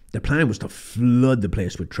 the plan was to flood the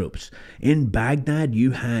place with troops. In Baghdad,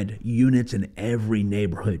 you had units in every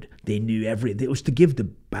neighborhood. They knew it was to give the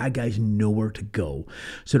bad guys nowhere to go.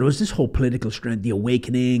 So there was this whole political strength, the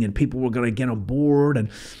awakening, and people were going to get on board.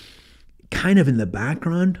 And kind of in the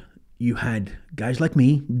background, you had guys like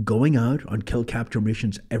me going out on kill capture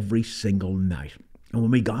missions every single night. And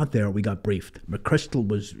when we got there, we got briefed. McChrystal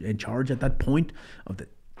was in charge at that point of the...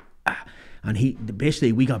 And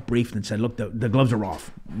we got briefed and said, look, the gloves are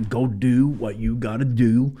off. Go do what you got to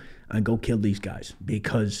do and go kill these guys,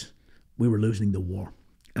 because we were losing the war.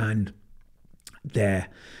 And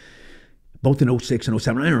both in 2006 and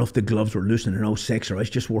 2007, I don't know if the gloves were loosened in 2006 or I was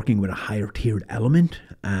just working with a higher tiered element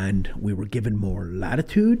and we were given more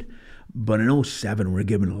latitude. But in 2007, we were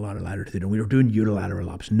given a lot of latitude, and we were doing unilateral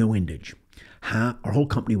ops, no indage. Our whole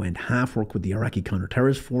company went half work with the Iraqi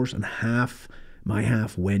Counter-Terrorist Force and my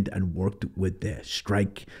half went and worked with the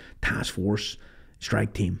strike task force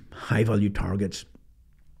strike team, high value targets,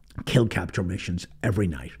 kill capture missions every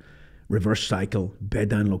night, reverse cycle, bed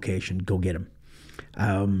down location, go get them.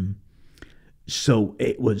 So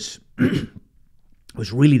it was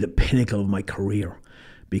really the pinnacle of my career,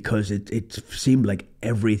 because it seemed like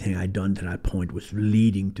everything I'd done to that point was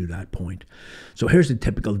leading to that point. So here's a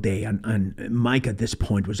typical day, and Mike at this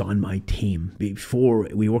point was on my team. Before,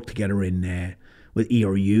 we worked together with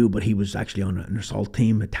ERU, but he was actually on an assault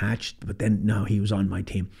team attached, but then now he was on my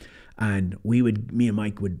team. And me and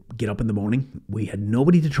Mike would get up in the morning. We had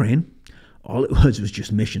nobody to train. All it was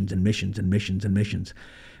just missions and missions and missions and missions.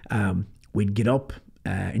 We'd get up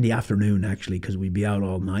in the afternoon, actually, because we'd be out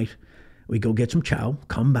all night. We'd go get some chow,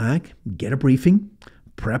 come back, get a briefing,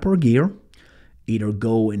 prep our gear, either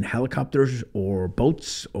go in helicopters or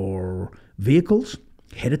boats or vehicles,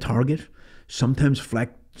 hit a target, sometimes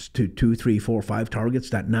flex to 2, 3, 4, 5 targets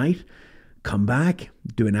that night, come back,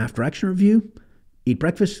 do an after action review, eat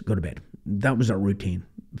breakfast, go to bed. That was our routine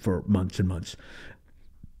for months and months.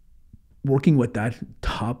 Working with that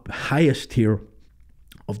highest tier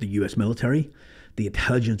of the US military, the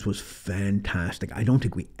intelligence was fantastic. I don't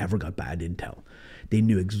think we ever got bad intel. They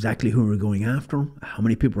knew exactly who we were going after, how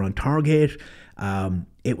many people were on target.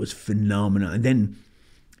 It was phenomenal. And then,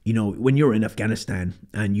 when you're in Afghanistan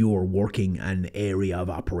and you're working an area of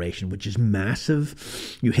operation, which is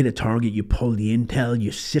massive, you hit a target, you pull the intel,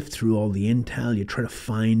 you sift through all the intel, you try to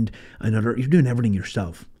find you're doing everything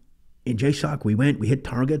yourself. In JSOC, we hit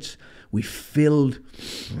targets, we filled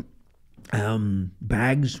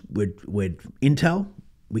bags with intel.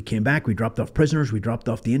 We came back, we dropped off prisoners, we dropped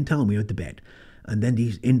off the intel, and we went to bed. And then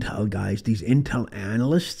these intel guys, these intel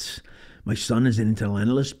analysts, my son is an intel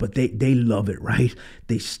analyst, but they love it, right?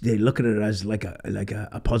 They look at it as like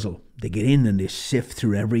a puzzle. They get in and they sift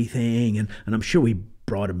through everything, and I'm sure we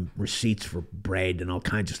brought him receipts for bread and all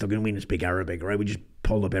kinds of stuff. And we didn't speak Arabic, right? We just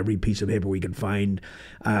pulled up every piece of paper we could find.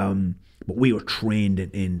 But we were trained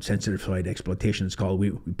in sensitive site exploitation, it's called.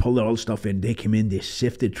 We pulled all the stuff in. They came in, they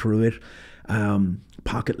sifted through it.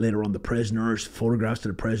 Pocket litter on the prisoners, photographs of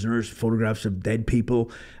the prisoners, photographs of dead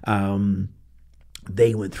people.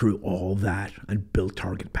 They went through all that and built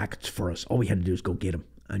target packets for us. All we had to do is go get them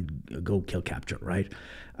and go kill capture, right?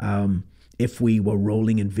 If we were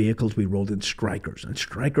rolling in vehicles, we rolled in strikers. And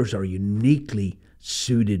strikers are uniquely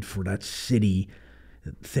suited for that city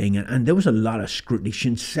thing. And there was a lot of scrutiny.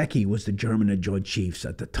 Shinseki was the German Adjoint Chiefs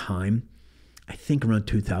at the time, I think around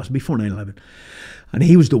 2000, before 9/11. And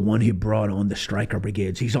he was the one who brought on the striker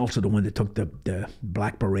brigades. He's also the one that took the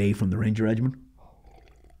Black Beret from the Ranger Regiment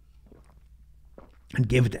and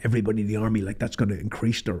gave it to everybody in the army, like that's going to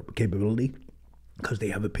increase their capability because they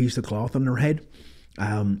have a piece of cloth on their head.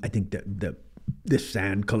 I think that this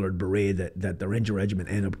sand-colored beret that the Ranger Regiment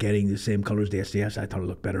ended up getting, the same color as the SDS, I thought it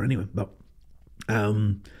looked better anyway. But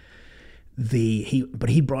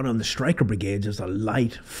he brought on the striker brigades as a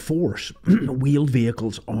light force, wheeled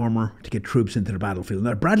vehicles, armor to get troops into the battlefield.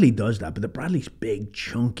 Now Bradley does that, but the Bradley's big,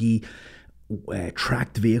 chunky,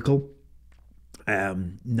 tracked vehicle.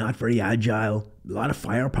 Not very agile, a lot of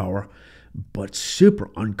firepower, but super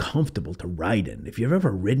uncomfortable to ride in. If you've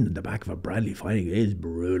ever ridden in the back of a Bradley fighting, it is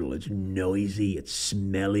brutal. It's noisy, it's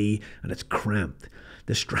smelly, and it's cramped.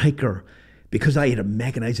 The striker, because I had a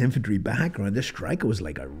mechanized infantry background, the striker was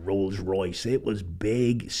like a Rolls Royce. It was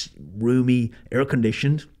big, roomy,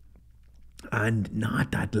 air-conditioned, and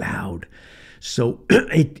not that loud. So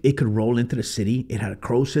it could roll into the city. It had a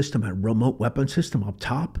crow system, a remote weapon system up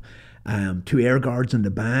top, 2 air guards in the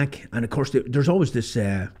back. And of course, there's always this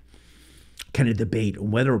kind of debate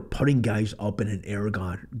on whether putting guys up in an air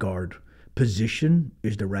guard position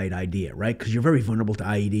is the right idea, right? Because you're very vulnerable to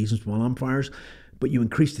IEDs and small arm fires, but you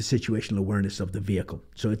increase the situational awareness of the vehicle.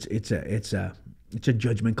 So it's a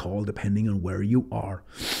judgment call depending on where you are.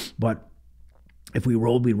 But if we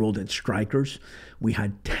rolled in strikers. We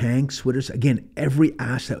had tanks with us. Again, every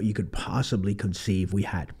asset you could possibly conceive we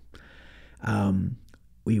had.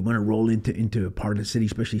 We want to roll into a part of the city,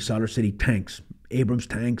 especially Solid City, tanks, Abrams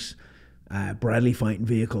tanks, Bradley fighting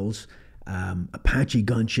vehicles, Apache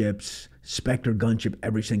gunships, Spectre gunship,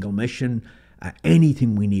 every single mission,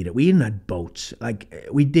 anything we needed. We even had boats. I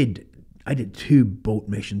did 2 boat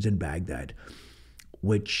missions in Baghdad,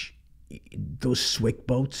 which those Swick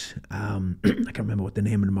boats, I can't remember what the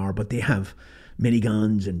name of them are, but they have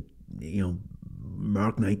miniguns and,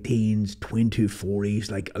 Mark 19s, twin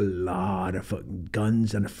 240s, like a lot of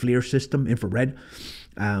guns and a FLIR system, infrared,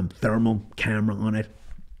 thermal camera on it.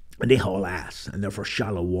 And they haul ass, and they're for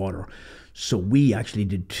shallow water. So we actually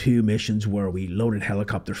did 2 missions where we loaded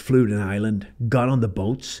helicopters, flew to an island, got on the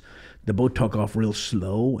boats. The boat took off real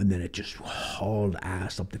slow, and then it just hauled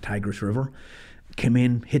ass up the Tigris River. came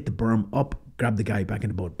in, hit the berm, up, grabbed the guy back in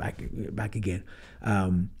the boat, back again.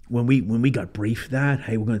 When we got briefed that,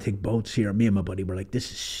 hey, we're going to take boats here, me and my buddy were like,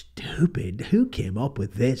 this is stupid. Who came up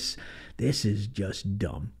with this? This is just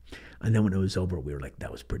dumb. And then when it was over, we were like,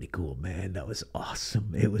 that was pretty cool, man. That was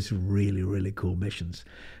awesome. It was really, really cool missions.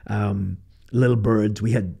 Little birds,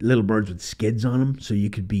 we had little birds with skids on them, so you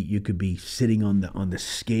could be sitting on the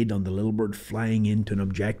skid on the little bird, flying into an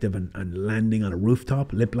objective and landing on a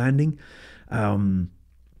rooftop, lip landing. I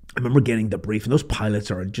remember getting the brief, and those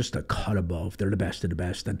pilots are just a cut above. They're the best of the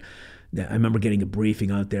best. And I remember getting a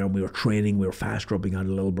briefing out there, and we were training, we were fast roping out of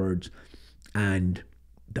little birds, and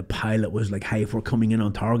the pilot was like, hey, if we're coming in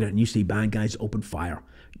on target and you see bad guys, open fire.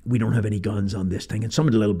 We don't have any guns on this thing. And some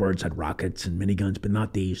of the little birds had rockets and miniguns, but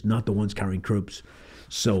not these, not the ones carrying troops.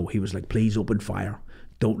 So he was like, please open fire.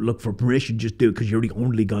 Don't look for permission, just do it, because you're the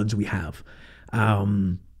only guns we have.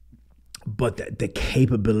 But the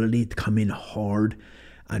capability to come in hard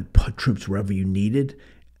and put troops wherever you needed,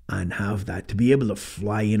 and have that, to be able to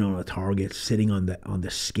fly in on a target, sitting on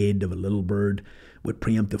the skid of a little bird with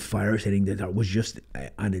preemptive fires hitting that, was just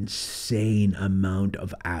an insane amount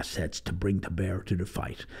of assets to bring to bear to the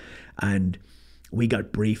fight. And we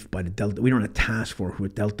got briefed by the Delta. We were on a task force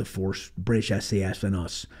with Delta Force, British SAS, and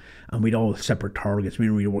us, and we'd all separate targets. We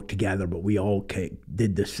didn't really work together, but we all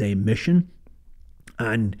did the same mission,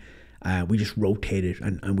 and we just rotated,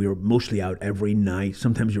 and we were mostly out every night.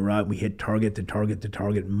 Sometimes we were out, we hit target to target to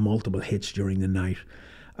target, multiple hits during the night.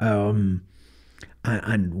 And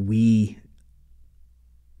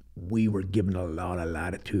we were given a lot of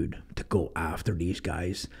latitude to go after these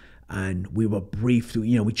guys. And we were briefed,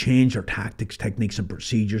 we changed our tactics, techniques, and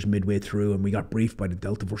procedures midway through, and we got briefed by the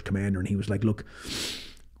Delta Force commander, and he was like, look,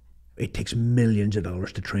 it takes millions of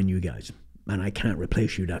dollars to train you guys, and I can't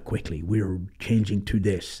replace you that quickly. We're changing to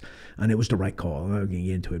this. And it was the right call. I'm not going to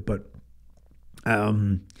get into it. But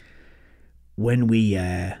when we,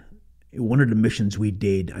 one of the missions we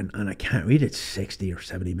did, and we did 60 or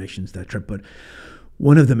 70 missions that trip, but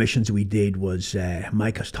one of the missions we did was,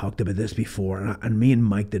 Mike has talked about this before, and me and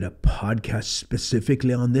Mike did a podcast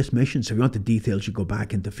specifically on this mission. So if you want the details, you go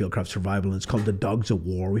back into Fieldcraft Survival, and it's called The Dogs of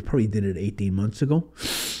War. We probably did it 18 months ago.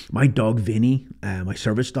 My dog, Vinny, my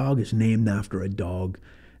service dog, is named after a dog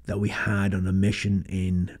that we had on a mission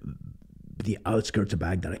in the outskirts of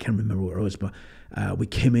Baghdad. I can't remember where it was, but we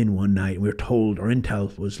came in one night, and we were told, our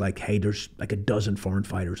intel was like, hey, there's like a dozen foreign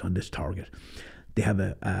fighters on this target. They have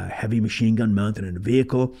a heavy machine gun mounted in a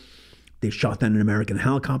vehicle. They shot down an American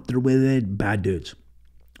helicopter with it. Bad dudes.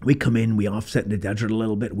 We come in, we offset in the desert a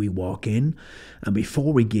little bit, we walk in, and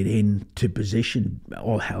before we get into position,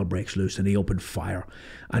 all hell breaks loose, and they open fire.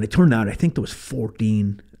 And it turned out, I think there was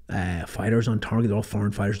 14 fighters on target. They're all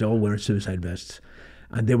foreign fighters. They all wearing suicide vests,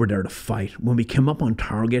 and they were there to fight. When we came up on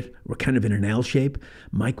target, we're kind of in an L shape.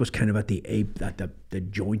 Mike was kind of at the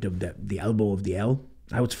joint of the elbow of the L.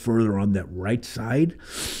 I was further on the right side.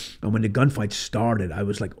 And when the gunfight started, I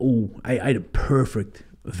was like, oh, I had a perfect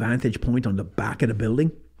vantage point on the back of the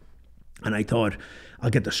building. And I thought, I'll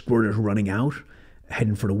get the squirters running out,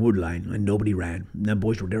 heading for the wood line, and nobody ran. And the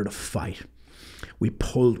boys were there to fight. We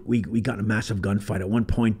got a massive gunfight. At one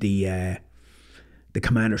point, the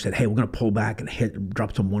commander said, hey, we're going to pull back and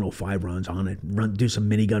drop some 105 rounds on it, do some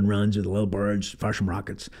minigun runs with the little birds, fire some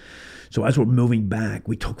rockets. So as we're moving back,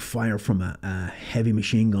 we took fire from a heavy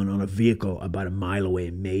machine gun on a vehicle about a mile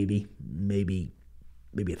away, maybe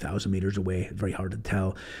 1,000 meters away. Very hard to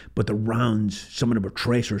tell. But the rounds, some of them were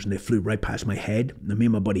tracers, and they flew right past my head. And me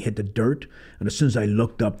and my buddy hit the dirt. And as soon as I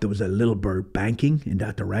looked up, there was a little bird banking in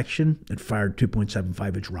that direction and fired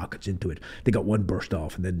 2.75-inch rockets into it. They got one burst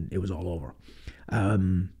off, and then it was all over.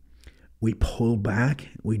 We pulled back.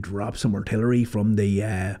 We dropped some artillery from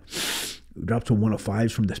we dropped some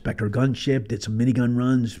 105s from the Spectre gunship, did some minigun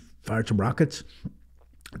runs, fired some rockets.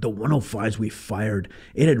 The 105s we fired,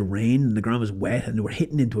 it had rained and the ground was wet, and they were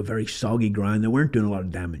hitting into a very soggy ground. They weren't doing a lot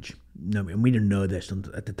of damage. No, and we didn't know this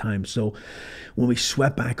at the time. So when we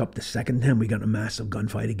swept back up the second time, we got a massive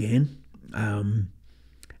gunfight again.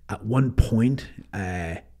 At one point,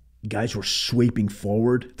 guys were sweeping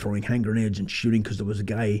forward, throwing hand grenades and shooting, because there was a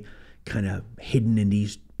guy kind of hidden in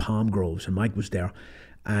these palm groves, and Mike was there.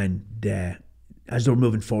 And as they were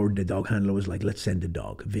moving forward, the dog handler was like, let's send the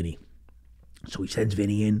dog, Vinny. So he sends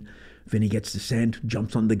Vinny in. Vinny gets the scent,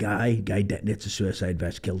 jumps on the guy. Guy detonates a suicide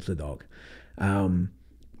vest, kills the dog. I'll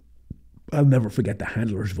never forget the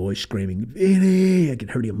handler's voice screaming, Vinny! I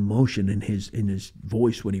could hear the emotion in his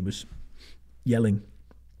voice when he was yelling.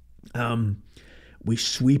 We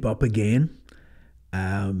sweep up again.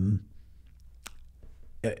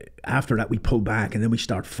 after that, we pulled back, and then we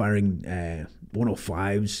start firing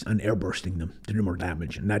 105s and airbursting them to do more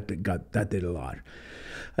damage, and that did a lot.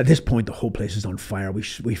 At this point, the whole place is on fire. We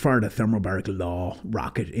fired a thermobaric law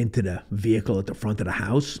rocket into the vehicle at the front of the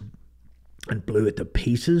house and blew it to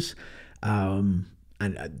pieces.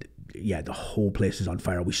 Yeah, the whole place is on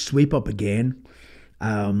fire. We sweep up again,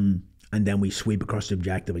 and then we sweep across the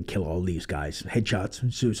objective and kill all these guys.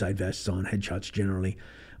 Headshots, suicide vests on, headshots generally.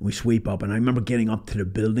 We sweep up, and I remember getting up to the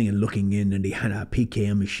building and looking in, and they had a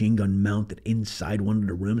PKM machine gun mounted inside one of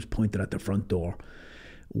the rooms, pointed at the front door,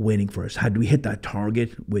 waiting for us. Had we hit that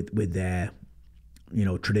target with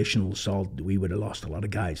traditional assault, we would have lost a lot of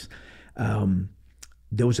guys.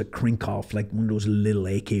 There was a Krinkov, like one of those little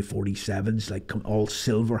AK-47s, like all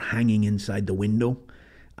silver, hanging inside the window.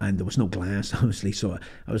 And there was no glass, obviously. So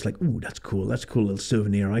I was like, ooh, that's cool. That's a cool little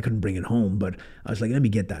souvenir. I couldn't bring it home, but I was like, let me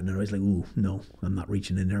get that. And I was like, ooh, no, I'm not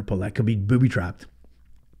reaching in there. Pull that. Could be booby-trapped.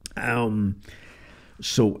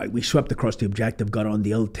 So we swept across the objective, got on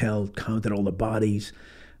the LTEL, counted all the bodies.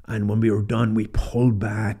 And when we were done, we pulled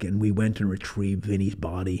back and we went and retrieved Vinny's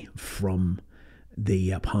body from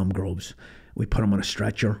the palm groves. We put him on a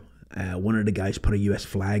stretcher. One of the guys put a US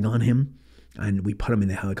flag on him, and we put him in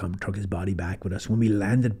the helicopter, took his body back with us. When we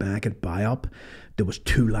landed back at BIOP, there was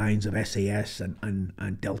 2 lines of SAS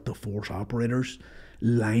and Delta Force operators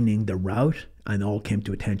lining the route, and all came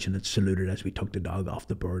to attention and saluted as we took the dog off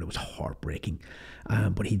the bird. It was heartbreaking.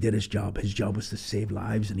 But he did his job. His job was to save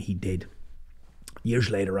lives, and he did. Years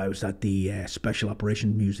later, I was at the Special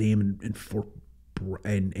Operations Museum in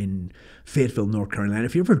Fayetteville, North Carolina.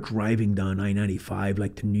 If you're ever driving down I-95,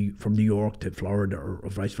 like from New York to Florida or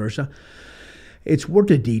vice versa, it's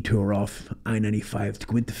worth a detour off I-95 to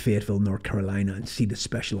go into Fayetteville, North Carolina, and see the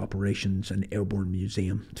Special Operations and Airborne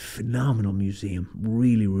Museum. It's a phenomenal museum,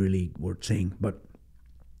 really, really worth seeing. But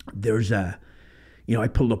there's I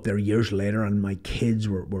pulled up there years later, and my kids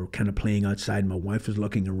were kind of playing outside. My wife was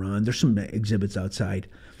looking around. There's some exhibits outside.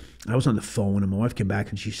 I was on the phone, and my wife came back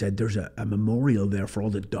and she said there's a memorial there for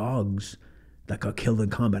all the dogs that got killed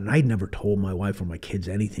in combat. And I'd never told my wife or my kids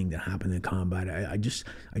anything that happened in combat. I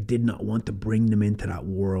did not want to bring them into that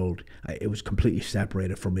world. It was completely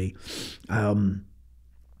separated from me. And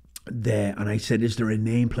I said, is there a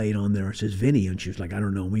nameplate on there? It says Vinny. And she was like, I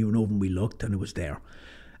don't know. We went over and we looked, and it was there.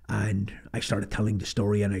 And I started telling the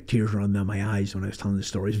story, and tears ran down my eyes when I was telling the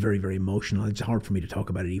story. It's very, very emotional. It's hard for me to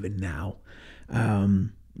talk about it even now.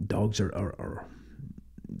 Dogs are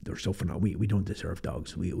they're so phenomenal. We don't deserve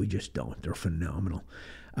dogs. We just don't. They're phenomenal.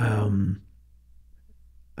 I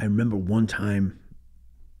remember one time,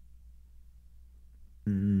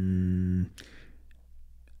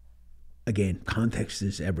 again, context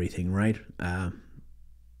is everything, right? On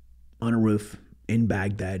a roof in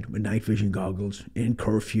Baghdad with night vision goggles, in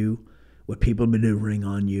curfew, with people maneuvering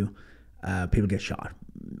on you, people get shot.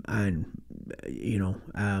 And,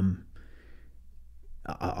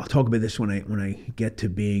 I'll talk about this when I get to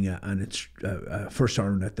being a first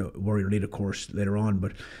sergeant at the Warrior Leader course later on.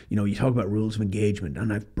 But you talk about rules of engagement,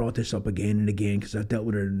 and I've brought this up again and again because I dealt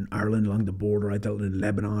with it in Ireland along the border. I dealt with it in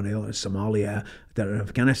Lebanon, I dealt with Somalia, I dealt with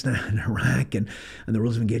Afghanistan, Iraq, and the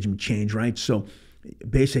rules of engagement change, right? So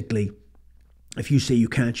basically, if you say you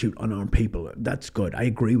can't shoot unarmed people, that's good. I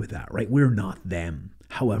agree with that, right? We're not them.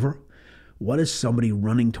 However, what is somebody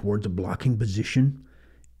running towards a blocking position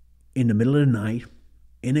in the middle of the night,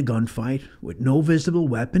 in a gunfight, with no visible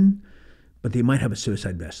weapon, but they might have a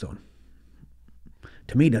suicide vest on?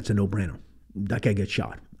 To me, that's a no-brainer. That guy gets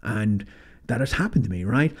shot. And that has happened to me,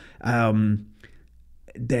 right? The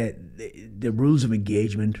rules of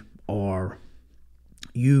engagement are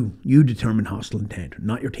you determine hostile intent,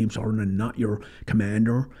 not your team sergeant and not your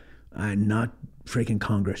commander and not freaking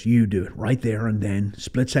Congress. You do it right there and then,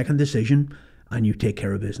 split-second decision, and you take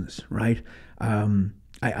care of business, right? I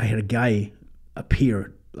had a guy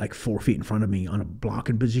appear like 4 feet in front of me on a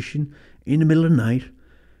blocking position in the middle of the night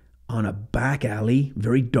on a back alley,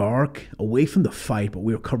 very dark, away from the fight, but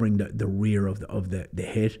we were covering the rear of the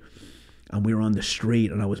hit, and we were on the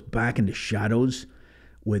street, and I was back in the shadows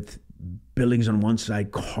with buildings on one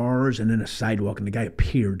side, cars, and then a sidewalk, and the guy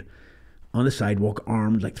appeared on the sidewalk,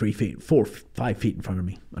 armed like 5 feet in front of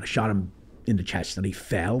me, and I shot him in the chest, and he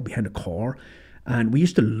fell behind a car. And we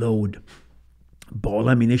used to load ball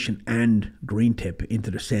ammunition and green tip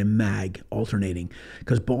into the same mag, alternating,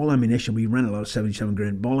 because ball ammunition, we ran a lot of 77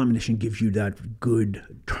 grain. Ball ammunition gives you that good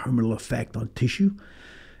terminal effect on tissue,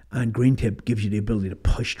 And green tip gives you the ability to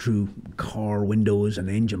push through car windows and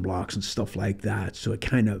engine blocks and stuff like that. So it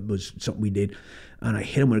kind of was something we did. And I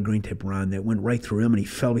hit him with a green tip round that went right through him, and he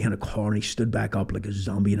fell behind a car and he stood back up like a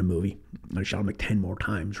zombie in a movie. And I shot him like 10 more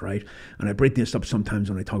times, right? And I break this up sometimes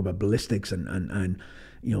when I talk about ballistics and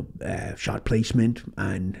shot placement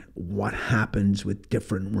and what happens with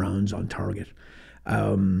different rounds on target.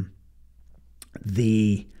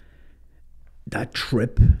 That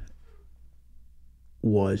trip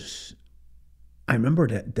was, I remember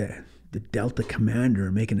that the Delta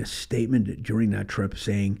commander making a statement during that trip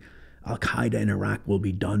saying Al-Qaeda in Iraq will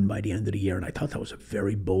be done by the end of the year. And I thought that was a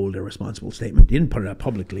very bold, irresponsible statement. He didn't put it out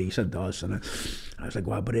publicly. He said it to us. And I was like,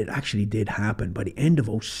 wow, but it actually did happen. By the end of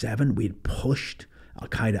 2007, we had pushed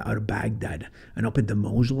Al-Qaeda out of Baghdad and up into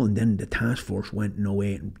Mosul, and then the task force went in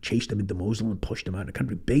 2008 and chased them into Mosul and pushed them out of the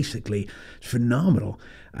country. Basically, it's phenomenal.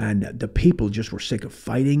 And the people just were sick of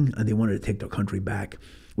fighting, and they wanted to take their country back.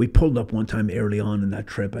 We pulled up one time early on in that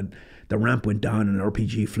trip, and the ramp went down, and an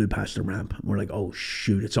RPG flew past the ramp. And we're like, oh,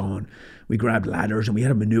 shoot, it's on. We grabbed ladders, and we had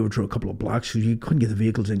to maneuver through a couple of blocks because you couldn't get the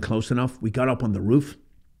vehicles in close enough. We got up on the roof,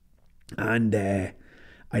 and I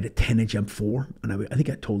had a 10-inch M4, and I think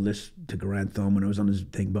I told this to Garant Thumb when I was on his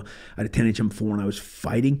thing, but I had a 10-inch M4, and I was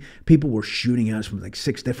fighting. People were shooting at us from like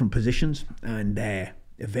 6 different positions, and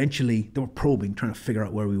eventually they were probing, trying to figure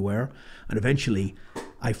out where we were, and eventually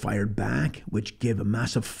I fired back, which gave a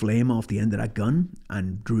massive flame off the end of that gun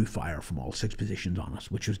and drew fire from all 6 positions on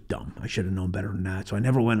us, which was dumb. I should have known better than that. So I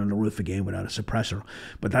never went on the roof again without a suppressor.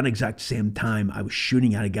 But that exact same time, I was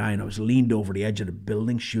shooting at a guy, and I was leaned over the edge of the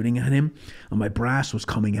building shooting at him, and my brass was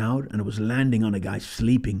coming out, and it was landing on a guy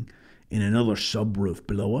sleeping in another subroof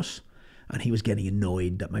below us. And he was getting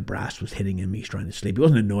annoyed that my brass was hitting him. He's trying to sleep. He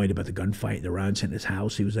wasn't annoyed about the gunfight, the rounds in his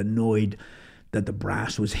house. He was annoyed that the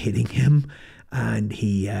brass was hitting him, and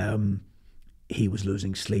he was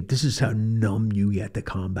losing sleep. This is how numb you get to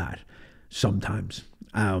combat sometimes.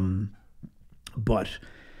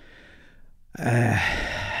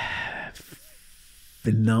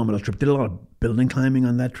 Phenomenal trip. Did a lot of building climbing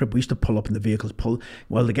on that trip. We used to pull up in the vehicles,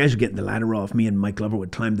 while the guys were getting the ladder off. Me and Mike Glover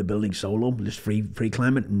would climb the building solo, just free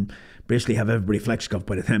climb it, and basically have everybody flex scuff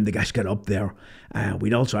by the time the guys got up there.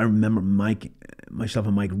 We'd also, I remember myself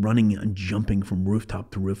and Mike running and jumping from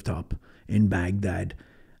rooftop to rooftop in Baghdad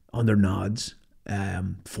under nods,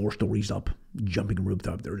 4 stories up, jumping a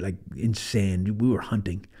rooftop. They were like insane. We were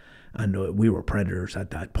hunting, and we were predators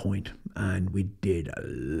at that point, and we did a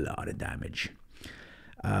lot of damage.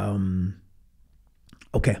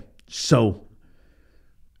 Okay, so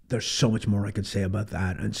there's so much more I could say about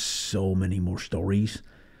that, and so many more stories,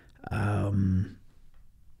 but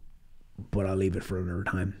I'll leave it for another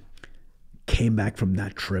time. Came back from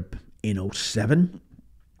that trip in 2007,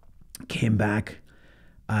 came back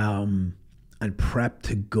and prepped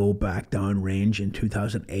to go back downrange in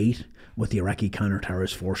 2008 with the Iraqi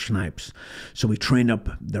Counter-Terrorist Force snipes. So we trained up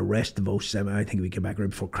the rest of 2007. I think we came back right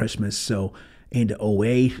before Christmas. So into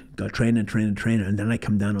 2008, got training, and then I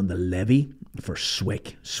come down on the levee for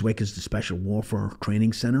SWIC. SWIC is the Special Warfare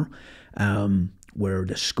Training Center, where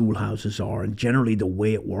the schoolhouses are. And generally the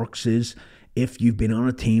way it works is, if you've been on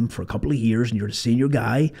a team for a couple of years and you're the senior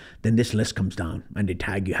guy, then this list comes down and they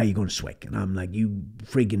tag you, how you going to SWIC? And I'm like, you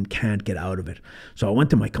friggin' can't get out of it. So I went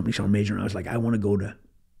to my company sergeant major, and I was like, I want to go to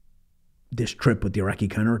this trip with the Iraqi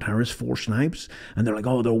Counter-Terrorist Force snipes. And they're like,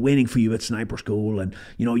 oh, they're waiting for you at sniper school, and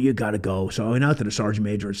you got to go. So I went out to the sergeant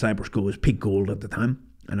major at sniper school. It was Pete Gould at the time,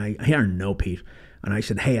 and I know Pete, and I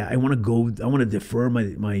said, hey, I want to defer my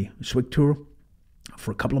SWIC tour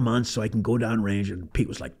for a couple of months so I can go down range. And Pete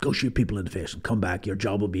was like, go shoot people in the face and come back. Your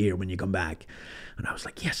job will be here when you come back. And I was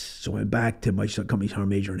like, yes. So I went back to my company sergeant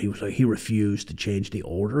major, and he was like, he refused to change the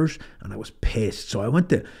orders, and I was pissed. So I went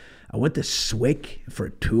to SWIC for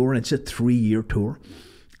a tour, and it's a 3-year tour,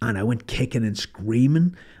 and I went kicking and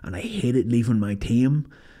screaming, and I hated leaving my team,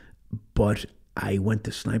 but I went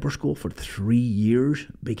to sniper school for 3 years,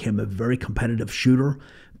 became a very competitive shooter,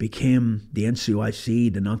 became the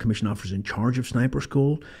NCOIC, the non-commissioned officers in charge of sniper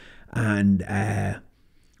school, and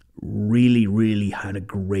really, really had a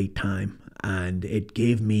great time. And it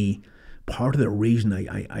gave me part of the reason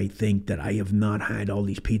I think that I have not had all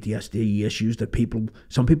these PTSD issues that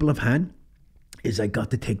some people have had, is I got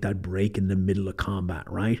to take that break in the middle of combat,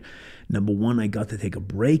 right? Number one, I got to take a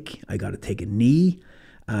break. I got to take a knee.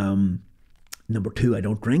 Number two, I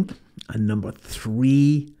don't drink. And number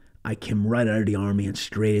three, I came right out of the army and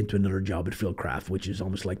straight into another job at Fieldcraft, which is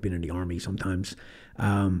almost like being in the army sometimes.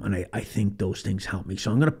 And I think those things help me.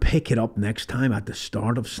 So I'm going to pick it up next time at the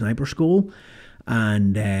start of sniper school.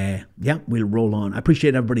 And yeah, we'll roll on. I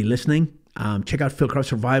appreciate everybody listening. Check out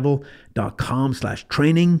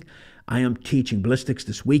fieldcraftsurvival.com/training. I am teaching ballistics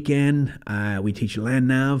this weekend. We teach land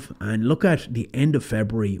nav. And look at the end of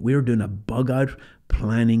February, we're doing a bug out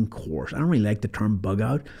planning course. I don't really like the term bug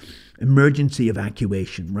out. Emergency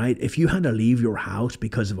evacuation, right? If you had to leave your house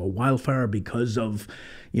because of a wildfire, because of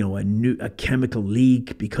a chemical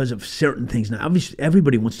leak, because of certain things. Now, obviously,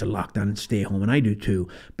 everybody wants to lock down and stay home, and I do too.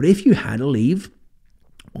 But if you had to leave,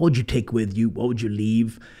 what would you take with you? What would you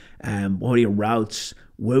leave? What are your routes?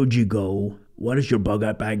 Where would you go? What does your bug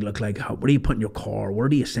out bag look like? What do you put in your car? Where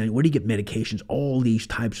do you send? Where do you get medications? All these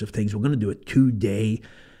types of things. We're going to do a 2-day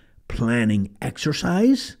planning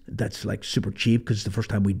exercise that's like super cheap because it's the first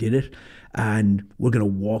time we did it, and we're going to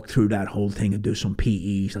walk through that whole thing and do some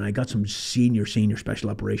PEs. And I got some senior special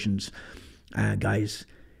operations guys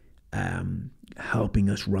helping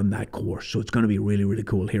us run that course, so it's going to be really, really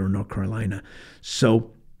cool here in North Carolina.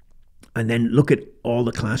 So, and then look at all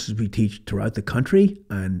the classes we teach throughout the country,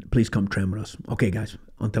 and please come train with us. Okay guys,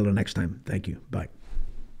 until the next time, thank you, bye.